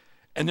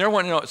 And they're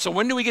wanting to know, so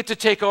when do we get to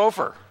take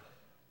over?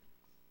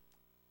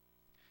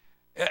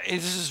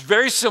 This is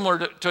very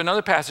similar to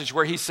another passage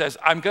where he says,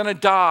 I'm going to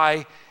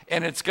die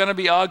and it's going to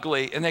be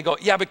ugly. And they go,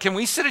 yeah, but can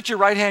we sit at your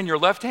right hand, your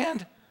left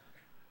hand?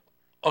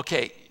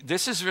 Okay,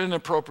 this is an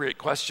appropriate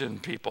question,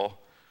 people.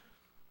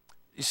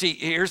 You see,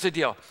 here's the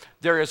deal.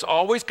 There is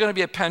always going to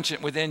be a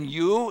penchant within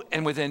you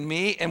and within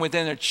me and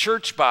within a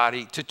church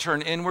body to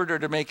turn inward or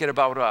to make it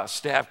about us,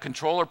 to have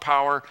control or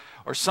power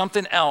or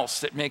something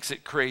else that makes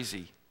it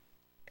crazy.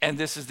 And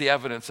this is the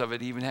evidence of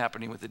it even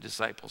happening with the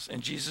disciples.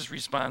 And Jesus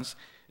responds,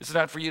 it's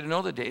not for you to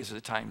know the days or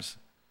the times.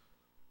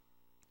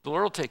 The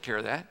Lord will take care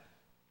of that.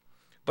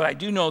 But I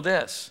do know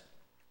this.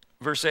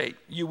 Verse 8,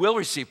 you will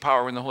receive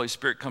power when the Holy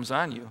Spirit comes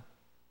on you.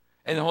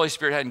 And the Holy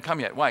Spirit hadn't come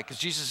yet. Why? Because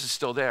Jesus is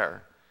still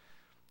there.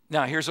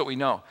 Now, here's what we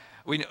know.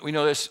 We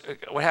know this.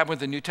 What happened with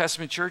the New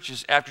Testament church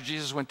is after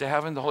Jesus went to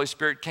heaven, the Holy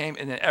Spirit came.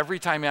 And then every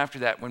time after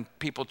that, when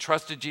people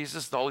trusted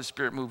Jesus, the Holy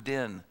Spirit moved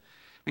in.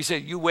 He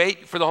said, you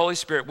wait for the Holy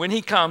Spirit. When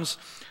he comes,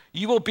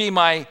 you will be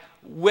my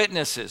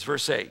witnesses.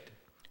 Verse 8.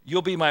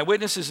 You'll be my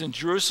witnesses in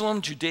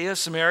Jerusalem, Judea,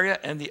 Samaria,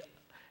 and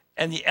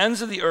the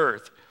ends of the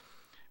earth.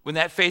 When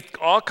that faith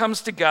all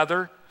comes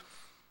together,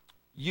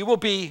 you will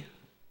be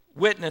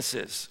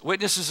witnesses.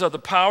 Witnesses of the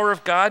power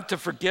of God to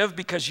forgive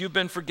because you've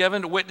been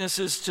forgiven.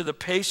 Witnesses to the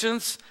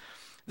patience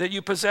that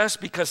you possess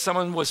because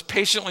someone was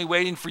patiently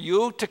waiting for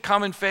you to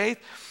come in faith.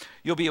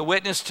 You'll be a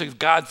witness to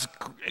God's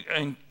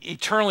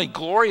eternally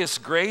glorious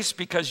grace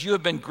because you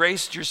have been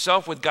graced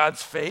yourself with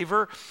God's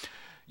favor.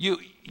 You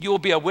will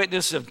be a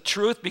witness of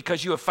truth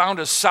because you have found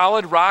a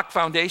solid rock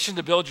foundation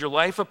to build your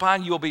life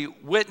upon. You will be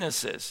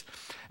witnesses.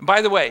 And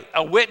by the way,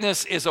 a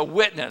witness is a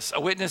witness.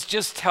 A witness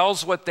just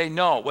tells what they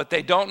know. What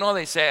they don't know,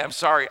 they say, I'm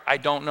sorry, I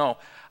don't know.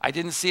 I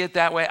didn't see it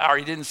that way, or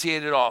I didn't see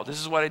it at all. This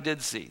is what I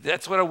did see.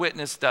 That's what a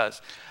witness does.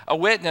 A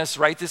witness,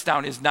 write this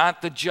down, is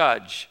not the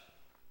judge,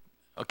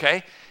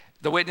 okay?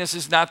 The witness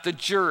is not the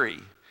jury.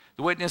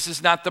 The witness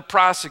is not the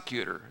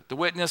prosecutor. The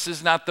witness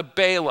is not the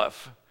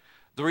bailiff.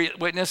 The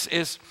witness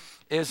is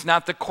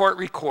not the court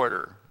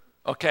recorder,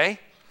 okay?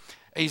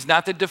 He's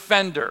not the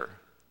defender.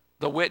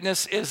 The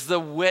witness is the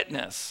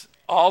witness.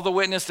 All the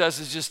witness does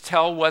is just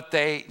tell what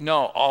they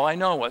know. All I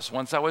know was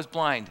once I was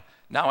blind,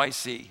 now I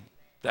see.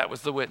 That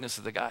was the witness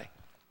of the guy.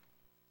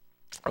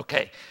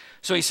 Okay,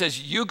 so he says,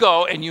 you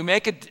go and you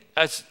make a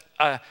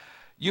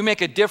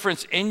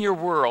difference in your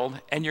world,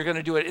 and you're going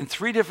to do it in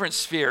 3 different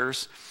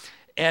spheres.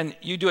 And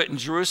you do it in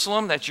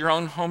Jerusalem, that's your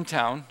own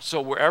hometown. So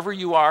wherever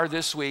you are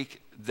this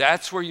week,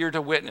 that's where you're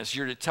to witness.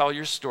 You're to tell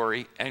your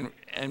story and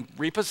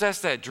repossess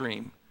that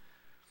dream.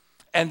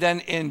 And then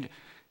in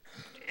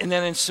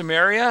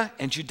Samaria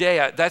and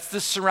Judea, that's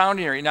the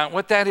surrounding area. Now,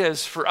 what that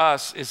is for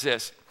us is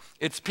this.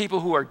 It's people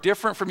who are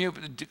different from you,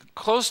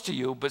 close to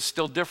you, but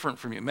still different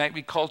from you. It might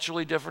be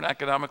culturally different,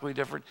 economically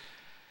different.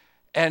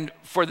 And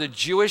for the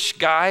Jewish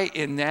guy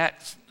in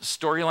that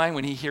storyline,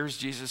 when he hears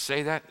Jesus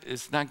say that,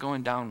 it's not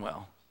going down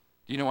well.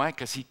 Do you know why?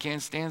 Because he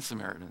can't stand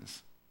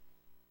Samaritans.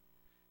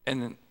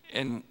 And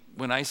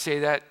when I say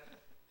that,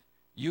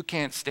 you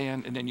can't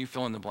stand, and then you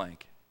fill in the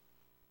blank.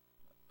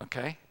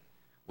 Okay?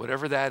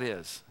 Whatever that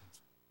is.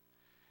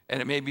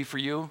 And it may be for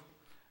you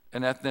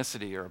an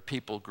ethnicity or a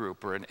people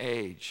group or an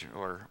age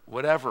or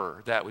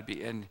whatever that would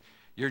be. And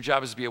your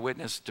job is to be a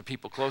witness to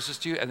people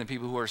closest to you and the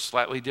people who are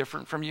slightly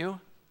different from you.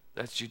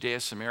 That's Judea,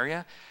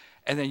 Samaria.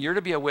 And then you're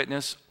to be a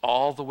witness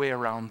all the way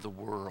around the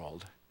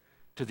world,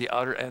 to the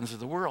outer ends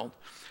of the world.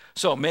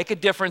 So make a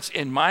difference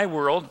in my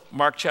world.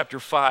 Mark chapter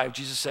 5,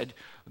 Jesus said,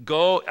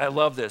 go, I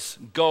love this,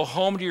 go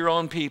home to your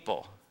own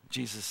people,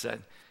 Jesus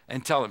said,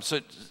 and tell them.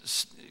 So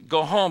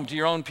go home to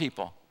your own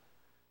people.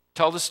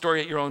 Tell the story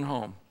at your own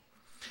home.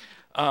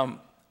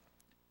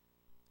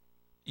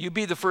 You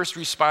be the first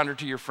responder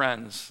to your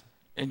friends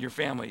and your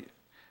family.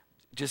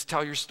 Just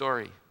tell your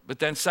story. But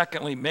then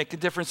secondly, make a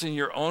difference in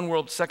your own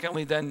world.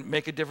 Secondly, then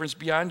make a difference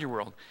beyond your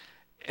world.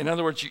 In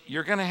other words,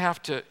 you're going to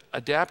have to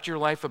adapt your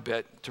life a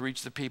bit to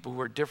reach the people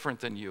who are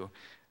different than you.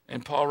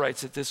 And Paul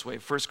writes it this way,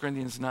 1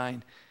 Corinthians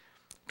 9,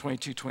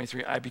 22,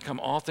 23. I become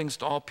all things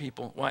to all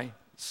people. Why?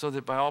 So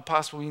that by all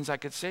possible means I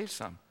could save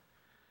some.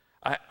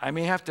 I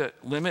may have to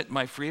limit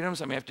my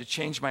freedoms. I may have to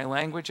change my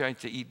language. I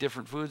have to eat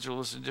different foods or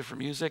listen to different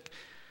music.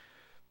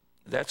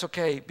 That's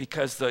okay,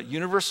 because the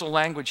universal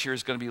language here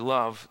is going to be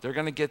love. They're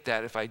going to get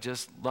that if I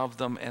just love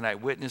them and I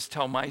witness,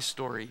 tell my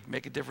story,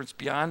 make a difference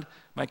beyond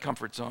my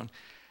comfort zone,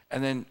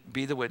 and then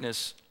be the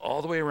witness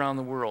all the way around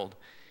the world.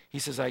 He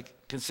says, I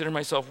consider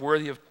myself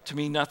worthy of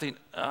nothing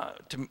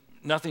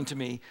to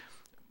me.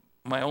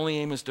 My only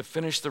aim is to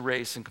finish the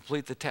race and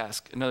complete the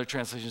task. Another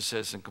translation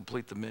says, and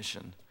complete the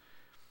mission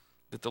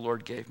that the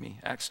Lord gave me,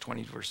 Acts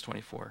 20, verse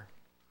 24.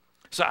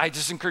 So I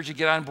just encourage you to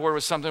get on board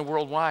with something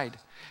worldwide.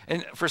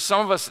 And for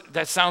some of us,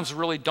 that sounds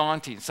really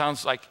daunting. It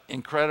sounds like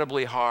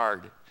incredibly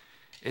hard.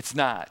 It's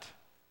not.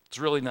 It's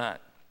really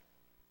not.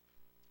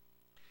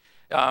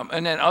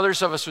 And then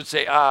others of us would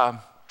say,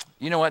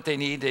 you know what they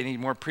need? They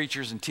need more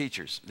preachers and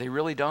teachers. They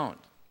really don't.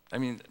 I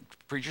mean,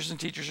 preachers and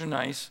teachers are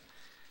nice.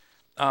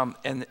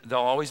 And they'll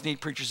always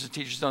need preachers and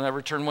teachers. They'll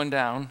never turn one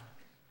down.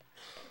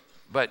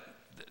 But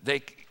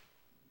the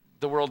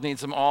world needs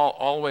them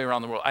all the way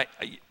around the world.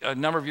 A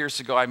number of years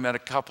ago, I met a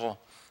couple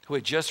who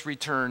had just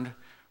returned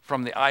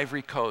from the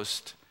Ivory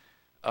Coast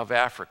of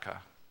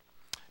Africa.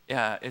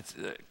 Yeah,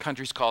 the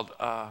country's called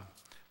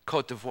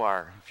Côte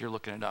d'Ivoire, if you're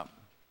looking it up.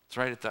 It's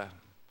right at the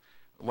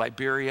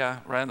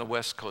Liberia, right on the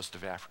west coast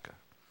of Africa.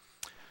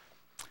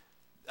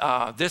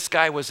 This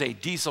guy was a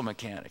diesel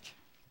mechanic.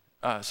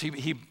 So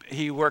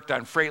he worked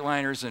on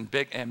Freightliners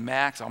and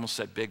Max, I almost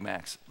said Big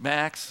Macs.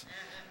 Mack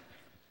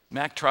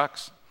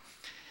trucks.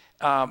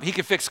 He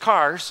could fix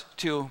cars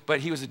too, but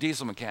he was a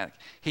diesel mechanic.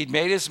 He'd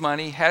made his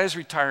money, had his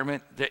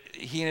retirement.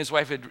 He and his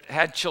wife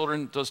had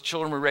children. Those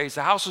children were raised.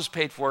 The house was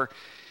paid for,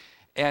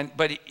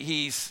 but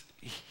he's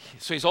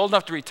old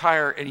enough to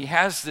retire, and he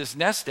has this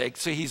nest egg.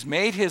 So he's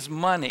made his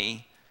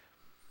money.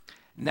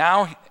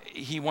 Now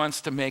he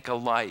wants to make a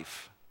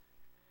life,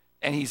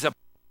 and he's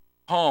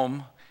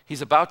home.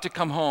 He's about to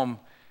come home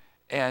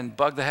and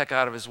bug the heck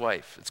out of his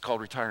wife. It's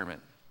called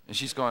retirement, and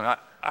she's going,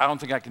 I don't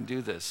think I can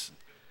do this.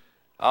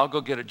 I'll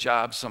go get a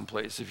job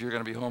someplace if you're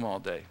going to be home all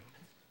day.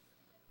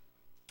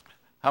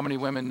 How many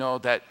women know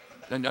that?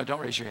 No,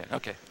 don't raise your hand.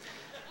 Okay.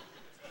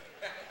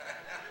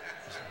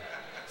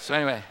 So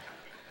anyway,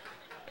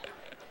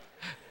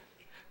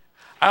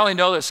 I only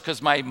know this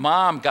because my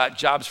mom got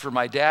jobs for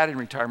my dad in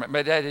retirement.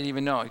 My dad didn't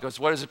even know. He goes,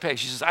 what does it pay?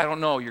 She says, I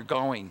don't know. You're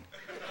going.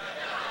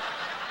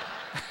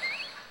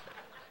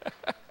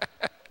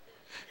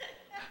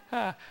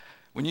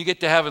 When you get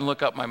to heaven,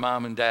 look up my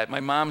mom and dad. My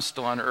mom's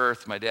still on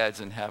earth. My dad's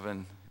in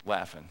heaven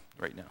laughing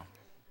right now.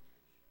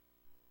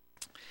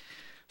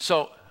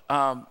 So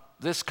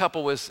this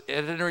couple was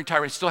in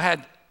retirement, still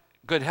had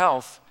good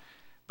health,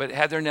 but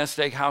had their nest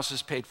egg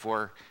houses paid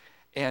for.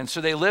 And so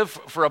they lived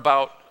for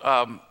about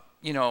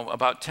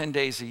about 10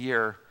 days a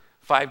year,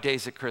 5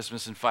 days at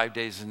Christmas and 5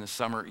 days in the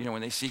summer,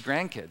 when they see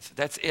grandkids.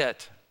 That's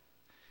it.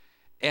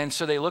 And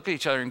so they look at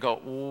each other and go,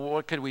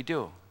 what could we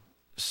do?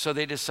 So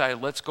they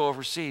decided, let's go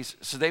overseas.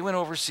 So they went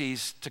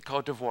overseas to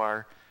Cote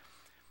d'Ivoire,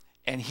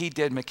 and he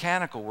did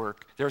mechanical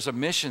work. There's a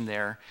mission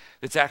there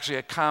that's actually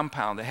a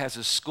compound that has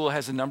a school,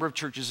 has a number of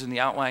churches in the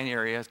outlying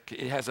area.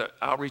 It has an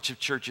outreach of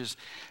churches,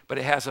 but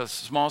it has a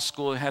small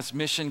school. It has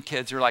mission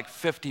kids. There are like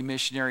 50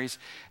 missionaries.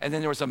 And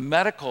then there was a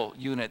medical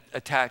unit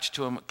attached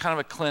to them, kind of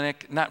a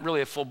clinic, not really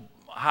a full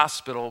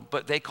hospital,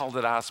 but they called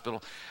it a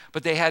hospital.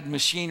 But they had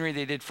machinery,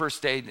 they did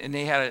first aid, and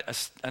they had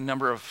a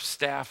number of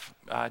staff,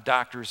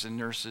 doctors and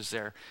nurses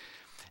there.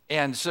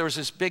 And so there was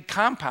this big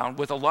compound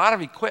with a lot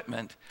of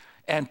equipment,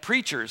 and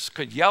preachers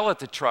could yell at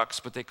the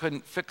trucks, but they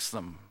couldn't fix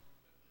them.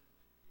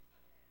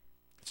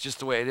 It's just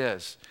the way it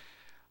is.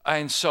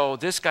 And so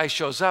this guy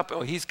shows up.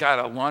 Oh, he's got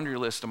a laundry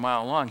list a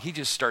mile long. He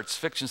just starts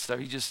fixing stuff.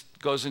 He just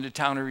goes into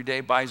town every day,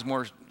 buys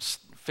more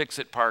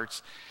fix-it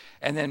parts.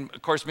 And then,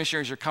 of course,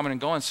 missionaries are coming and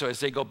going. So as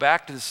they go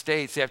back to the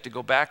States, they have to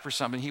go back for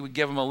something. He would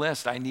give them a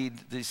list. I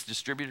need these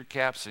distributor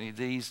caps. I need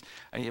these.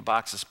 I need a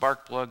box of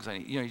spark plugs. I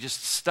need,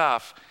 just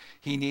stuff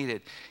he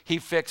needed. He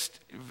fixed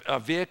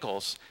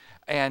vehicles.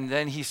 And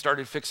then he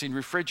started fixing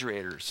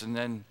refrigerators and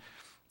then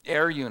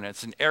air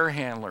units and air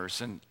handlers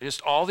and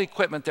just all the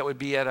equipment that would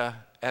be at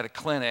a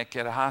clinic,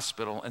 at a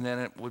hospital, and then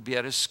it would be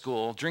at a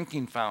school,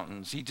 drinking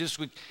fountains. He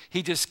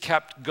just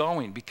kept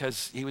going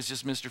because he was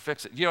just Mr.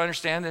 Fix-It. You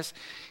understand this?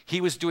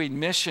 He was doing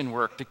mission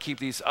work to keep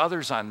these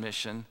others on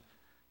mission.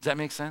 Does that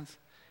make sense?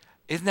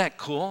 Isn't that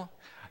cool?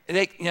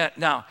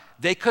 Now,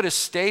 they could have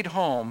stayed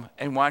home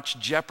and watched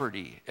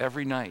Jeopardy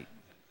every night.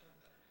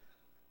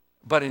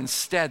 But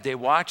instead, they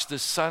watched the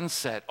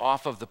sunset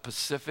off of the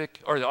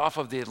Pacific, or off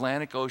of the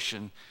Atlantic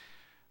Ocean,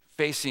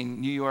 facing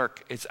New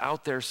York. It's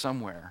out there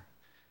somewhere.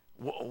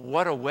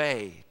 What a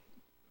way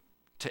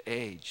to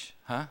age,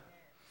 huh?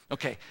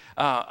 Okay,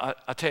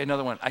 I'll tell you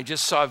another one. I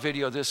just saw a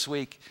video this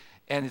week,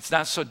 and it's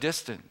not so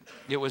distant.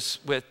 It was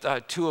with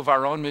two of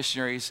our own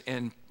missionaries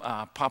in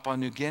Papua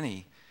New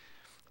Guinea,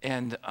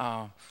 and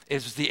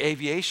it was the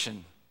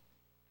aviation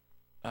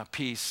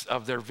piece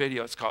of their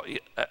video. It's called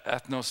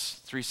Ethnos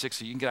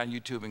 360. You can get on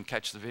YouTube and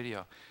catch the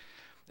video.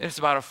 And it's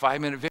about a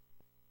 5-minute video.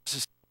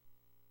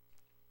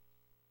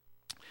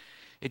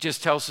 It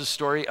just tells the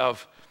story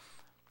of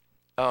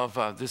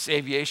this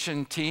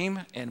aviation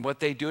team and what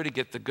they do to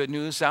get the good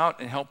news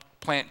out and help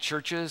plant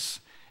churches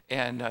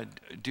and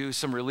do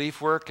some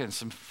relief work and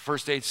some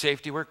first aid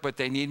safety work, but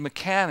they need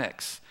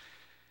mechanics.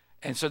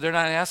 And so they're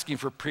not asking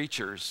for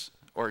preachers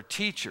or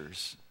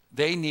teachers.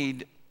 They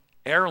need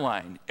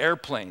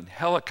airplane,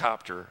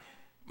 helicopter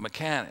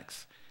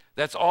mechanics.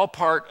 That's all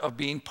part of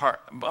being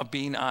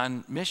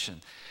on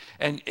mission.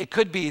 And it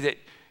could be that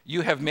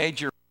you have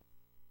made it's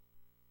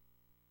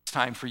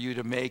time for you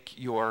to make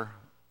your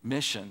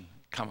mission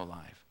come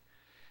alive.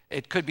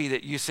 It could be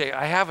that you say,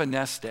 I have a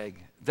nest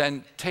egg.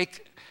 Then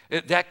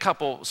that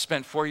couple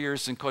spent 4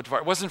 years in Cote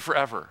d'Ivoire. It wasn't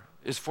forever.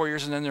 It was 4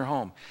 years and then they're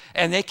home.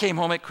 And they came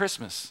home at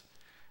Christmas.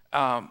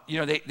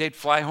 They'd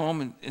fly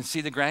home and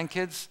see the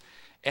grandkids,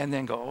 and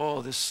then go,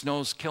 oh, this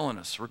snow's killing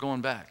us. We're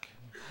going back.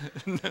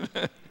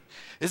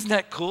 Isn't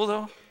that cool,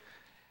 though?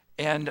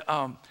 And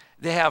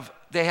they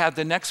had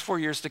the next 4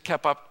 years to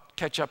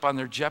catch up on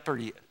their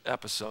Jeopardy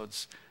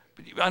episodes.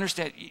 But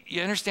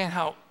you understand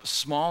how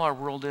small our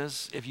world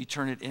is if you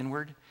turn it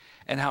inward,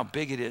 and how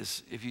big it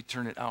is if you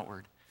turn it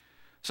outward.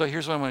 So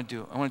here's what I want to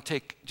do. I want to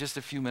take just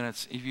a few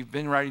minutes. If you've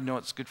been writing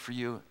notes, good for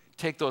you.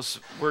 Take those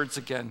words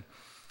again.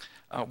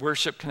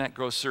 Worship, connect,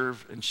 grow,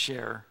 serve, and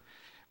share.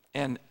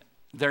 And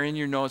they're in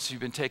your notes. You've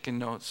been taking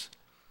notes.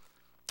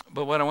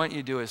 But what I want you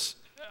to do is,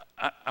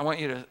 I want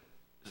you to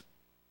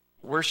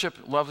worship,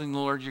 loving the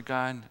Lord your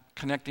God,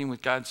 connecting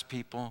with God's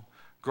people,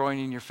 growing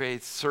in your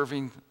faith,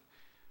 serving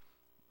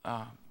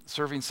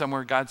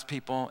somewhere God's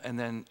people, and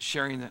then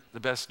sharing the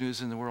best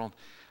news in the world.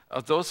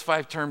 Of those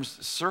 5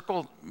 terms,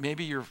 circle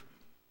maybe your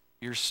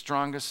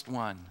strongest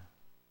one.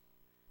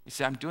 You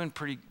say, I'm doing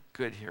pretty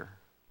good here.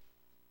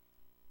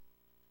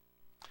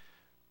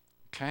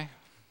 Okay?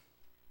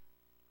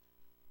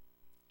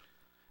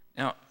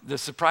 Now, the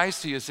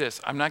surprise to you is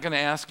this. I'm not going to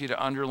ask you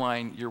to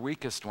underline your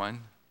weakest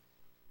one.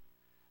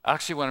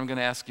 Actually, what I'm going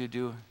to ask you to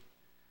do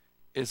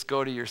is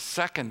go to your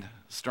second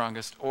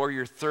strongest or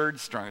your third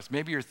strongest.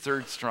 Maybe your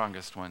third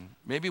strongest one.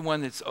 Maybe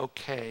one that's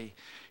okay.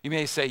 You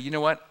may say, you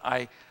know what?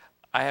 I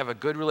have a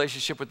good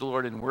relationship with the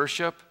Lord in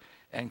worship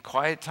and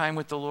quiet time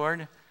with the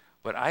Lord,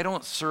 but I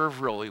don't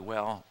serve really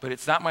well. But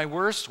it's not my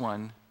worst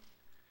one.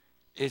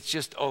 It's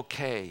just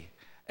okay.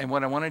 And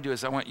what I want to do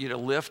is I want you to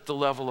lift the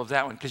level of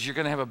that one, because you're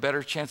going to have a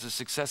better chance of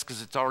success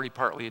because it's already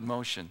partly in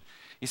motion.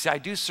 You say, I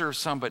do serve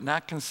some, but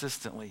not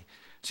consistently.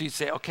 So you'd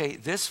say, okay,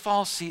 this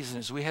fall season,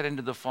 as we head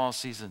into the fall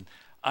season,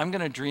 I'm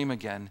going to dream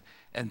again.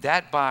 And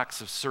that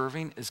box of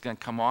serving is going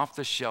to come off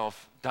the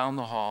shelf down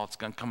the hall. It's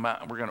going to come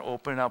out, and we're going to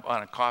open it up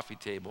on a coffee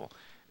table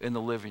in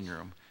the living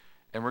room.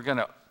 And we're going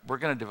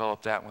to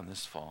develop that one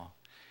this fall.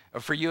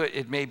 For you,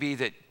 it may be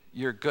that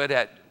you're good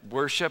at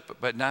worship,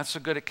 but not so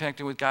good at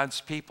connecting with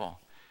God's people.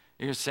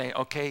 You're saying,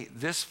 okay,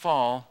 this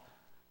fall,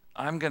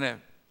 I'm gonna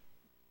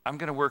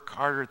work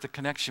harder at the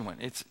connection one.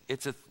 It's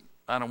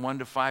on a 1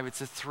 to 5,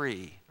 it's a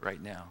 3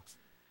 right now.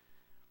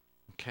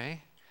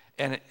 Okay?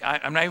 And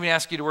I'm not even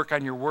asking you to work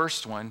on your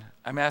worst one.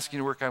 I'm asking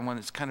you to work on one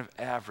that's kind of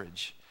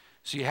average.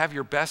 So you have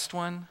your best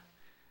one,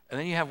 and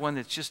then you have one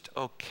that's just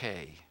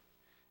okay.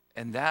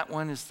 And that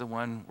one is the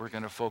one we're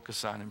going to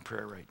focus on in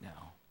prayer right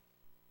now.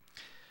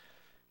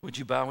 Would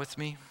you bow with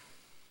me?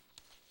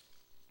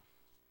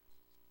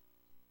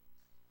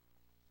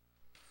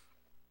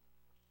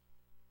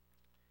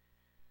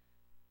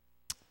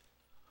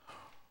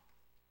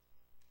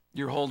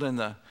 You're holding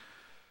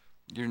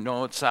your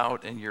notes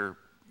out and you're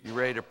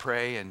ready to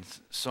pray. And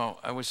so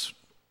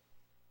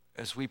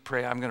as we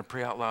pray, I'm going to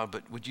pray out loud,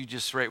 but would you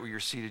just right where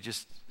you're seated,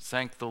 just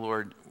thank the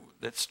Lord,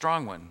 that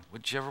strong one,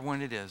 whichever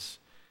one it is,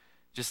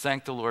 just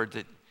thank the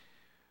Lord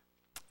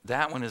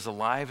that one is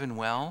alive and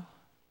well,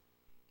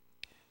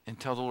 and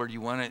tell the Lord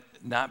you want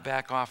to not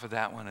back off of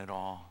that one at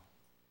all.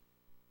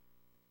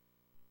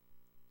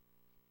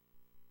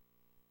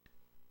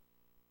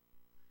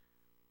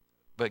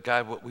 But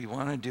God, what we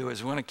want to do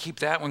is we want to keep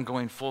that one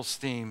going full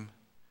steam,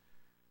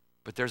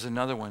 but there's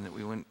another one that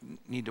we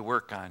need to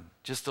work on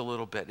just a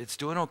little bit. It's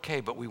doing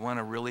okay, but we want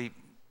to really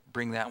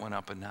bring that one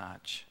up a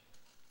notch.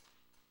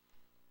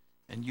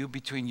 And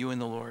between you and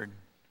the Lord,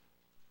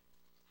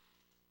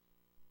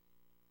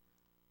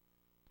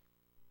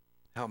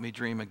 help me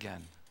dream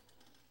again.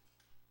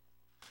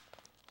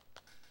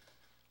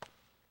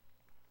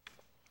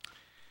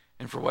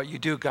 And for what you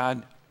do,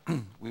 God,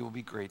 we will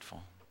be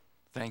grateful.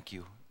 Thank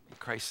you. In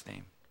Christ's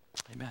name,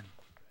 amen.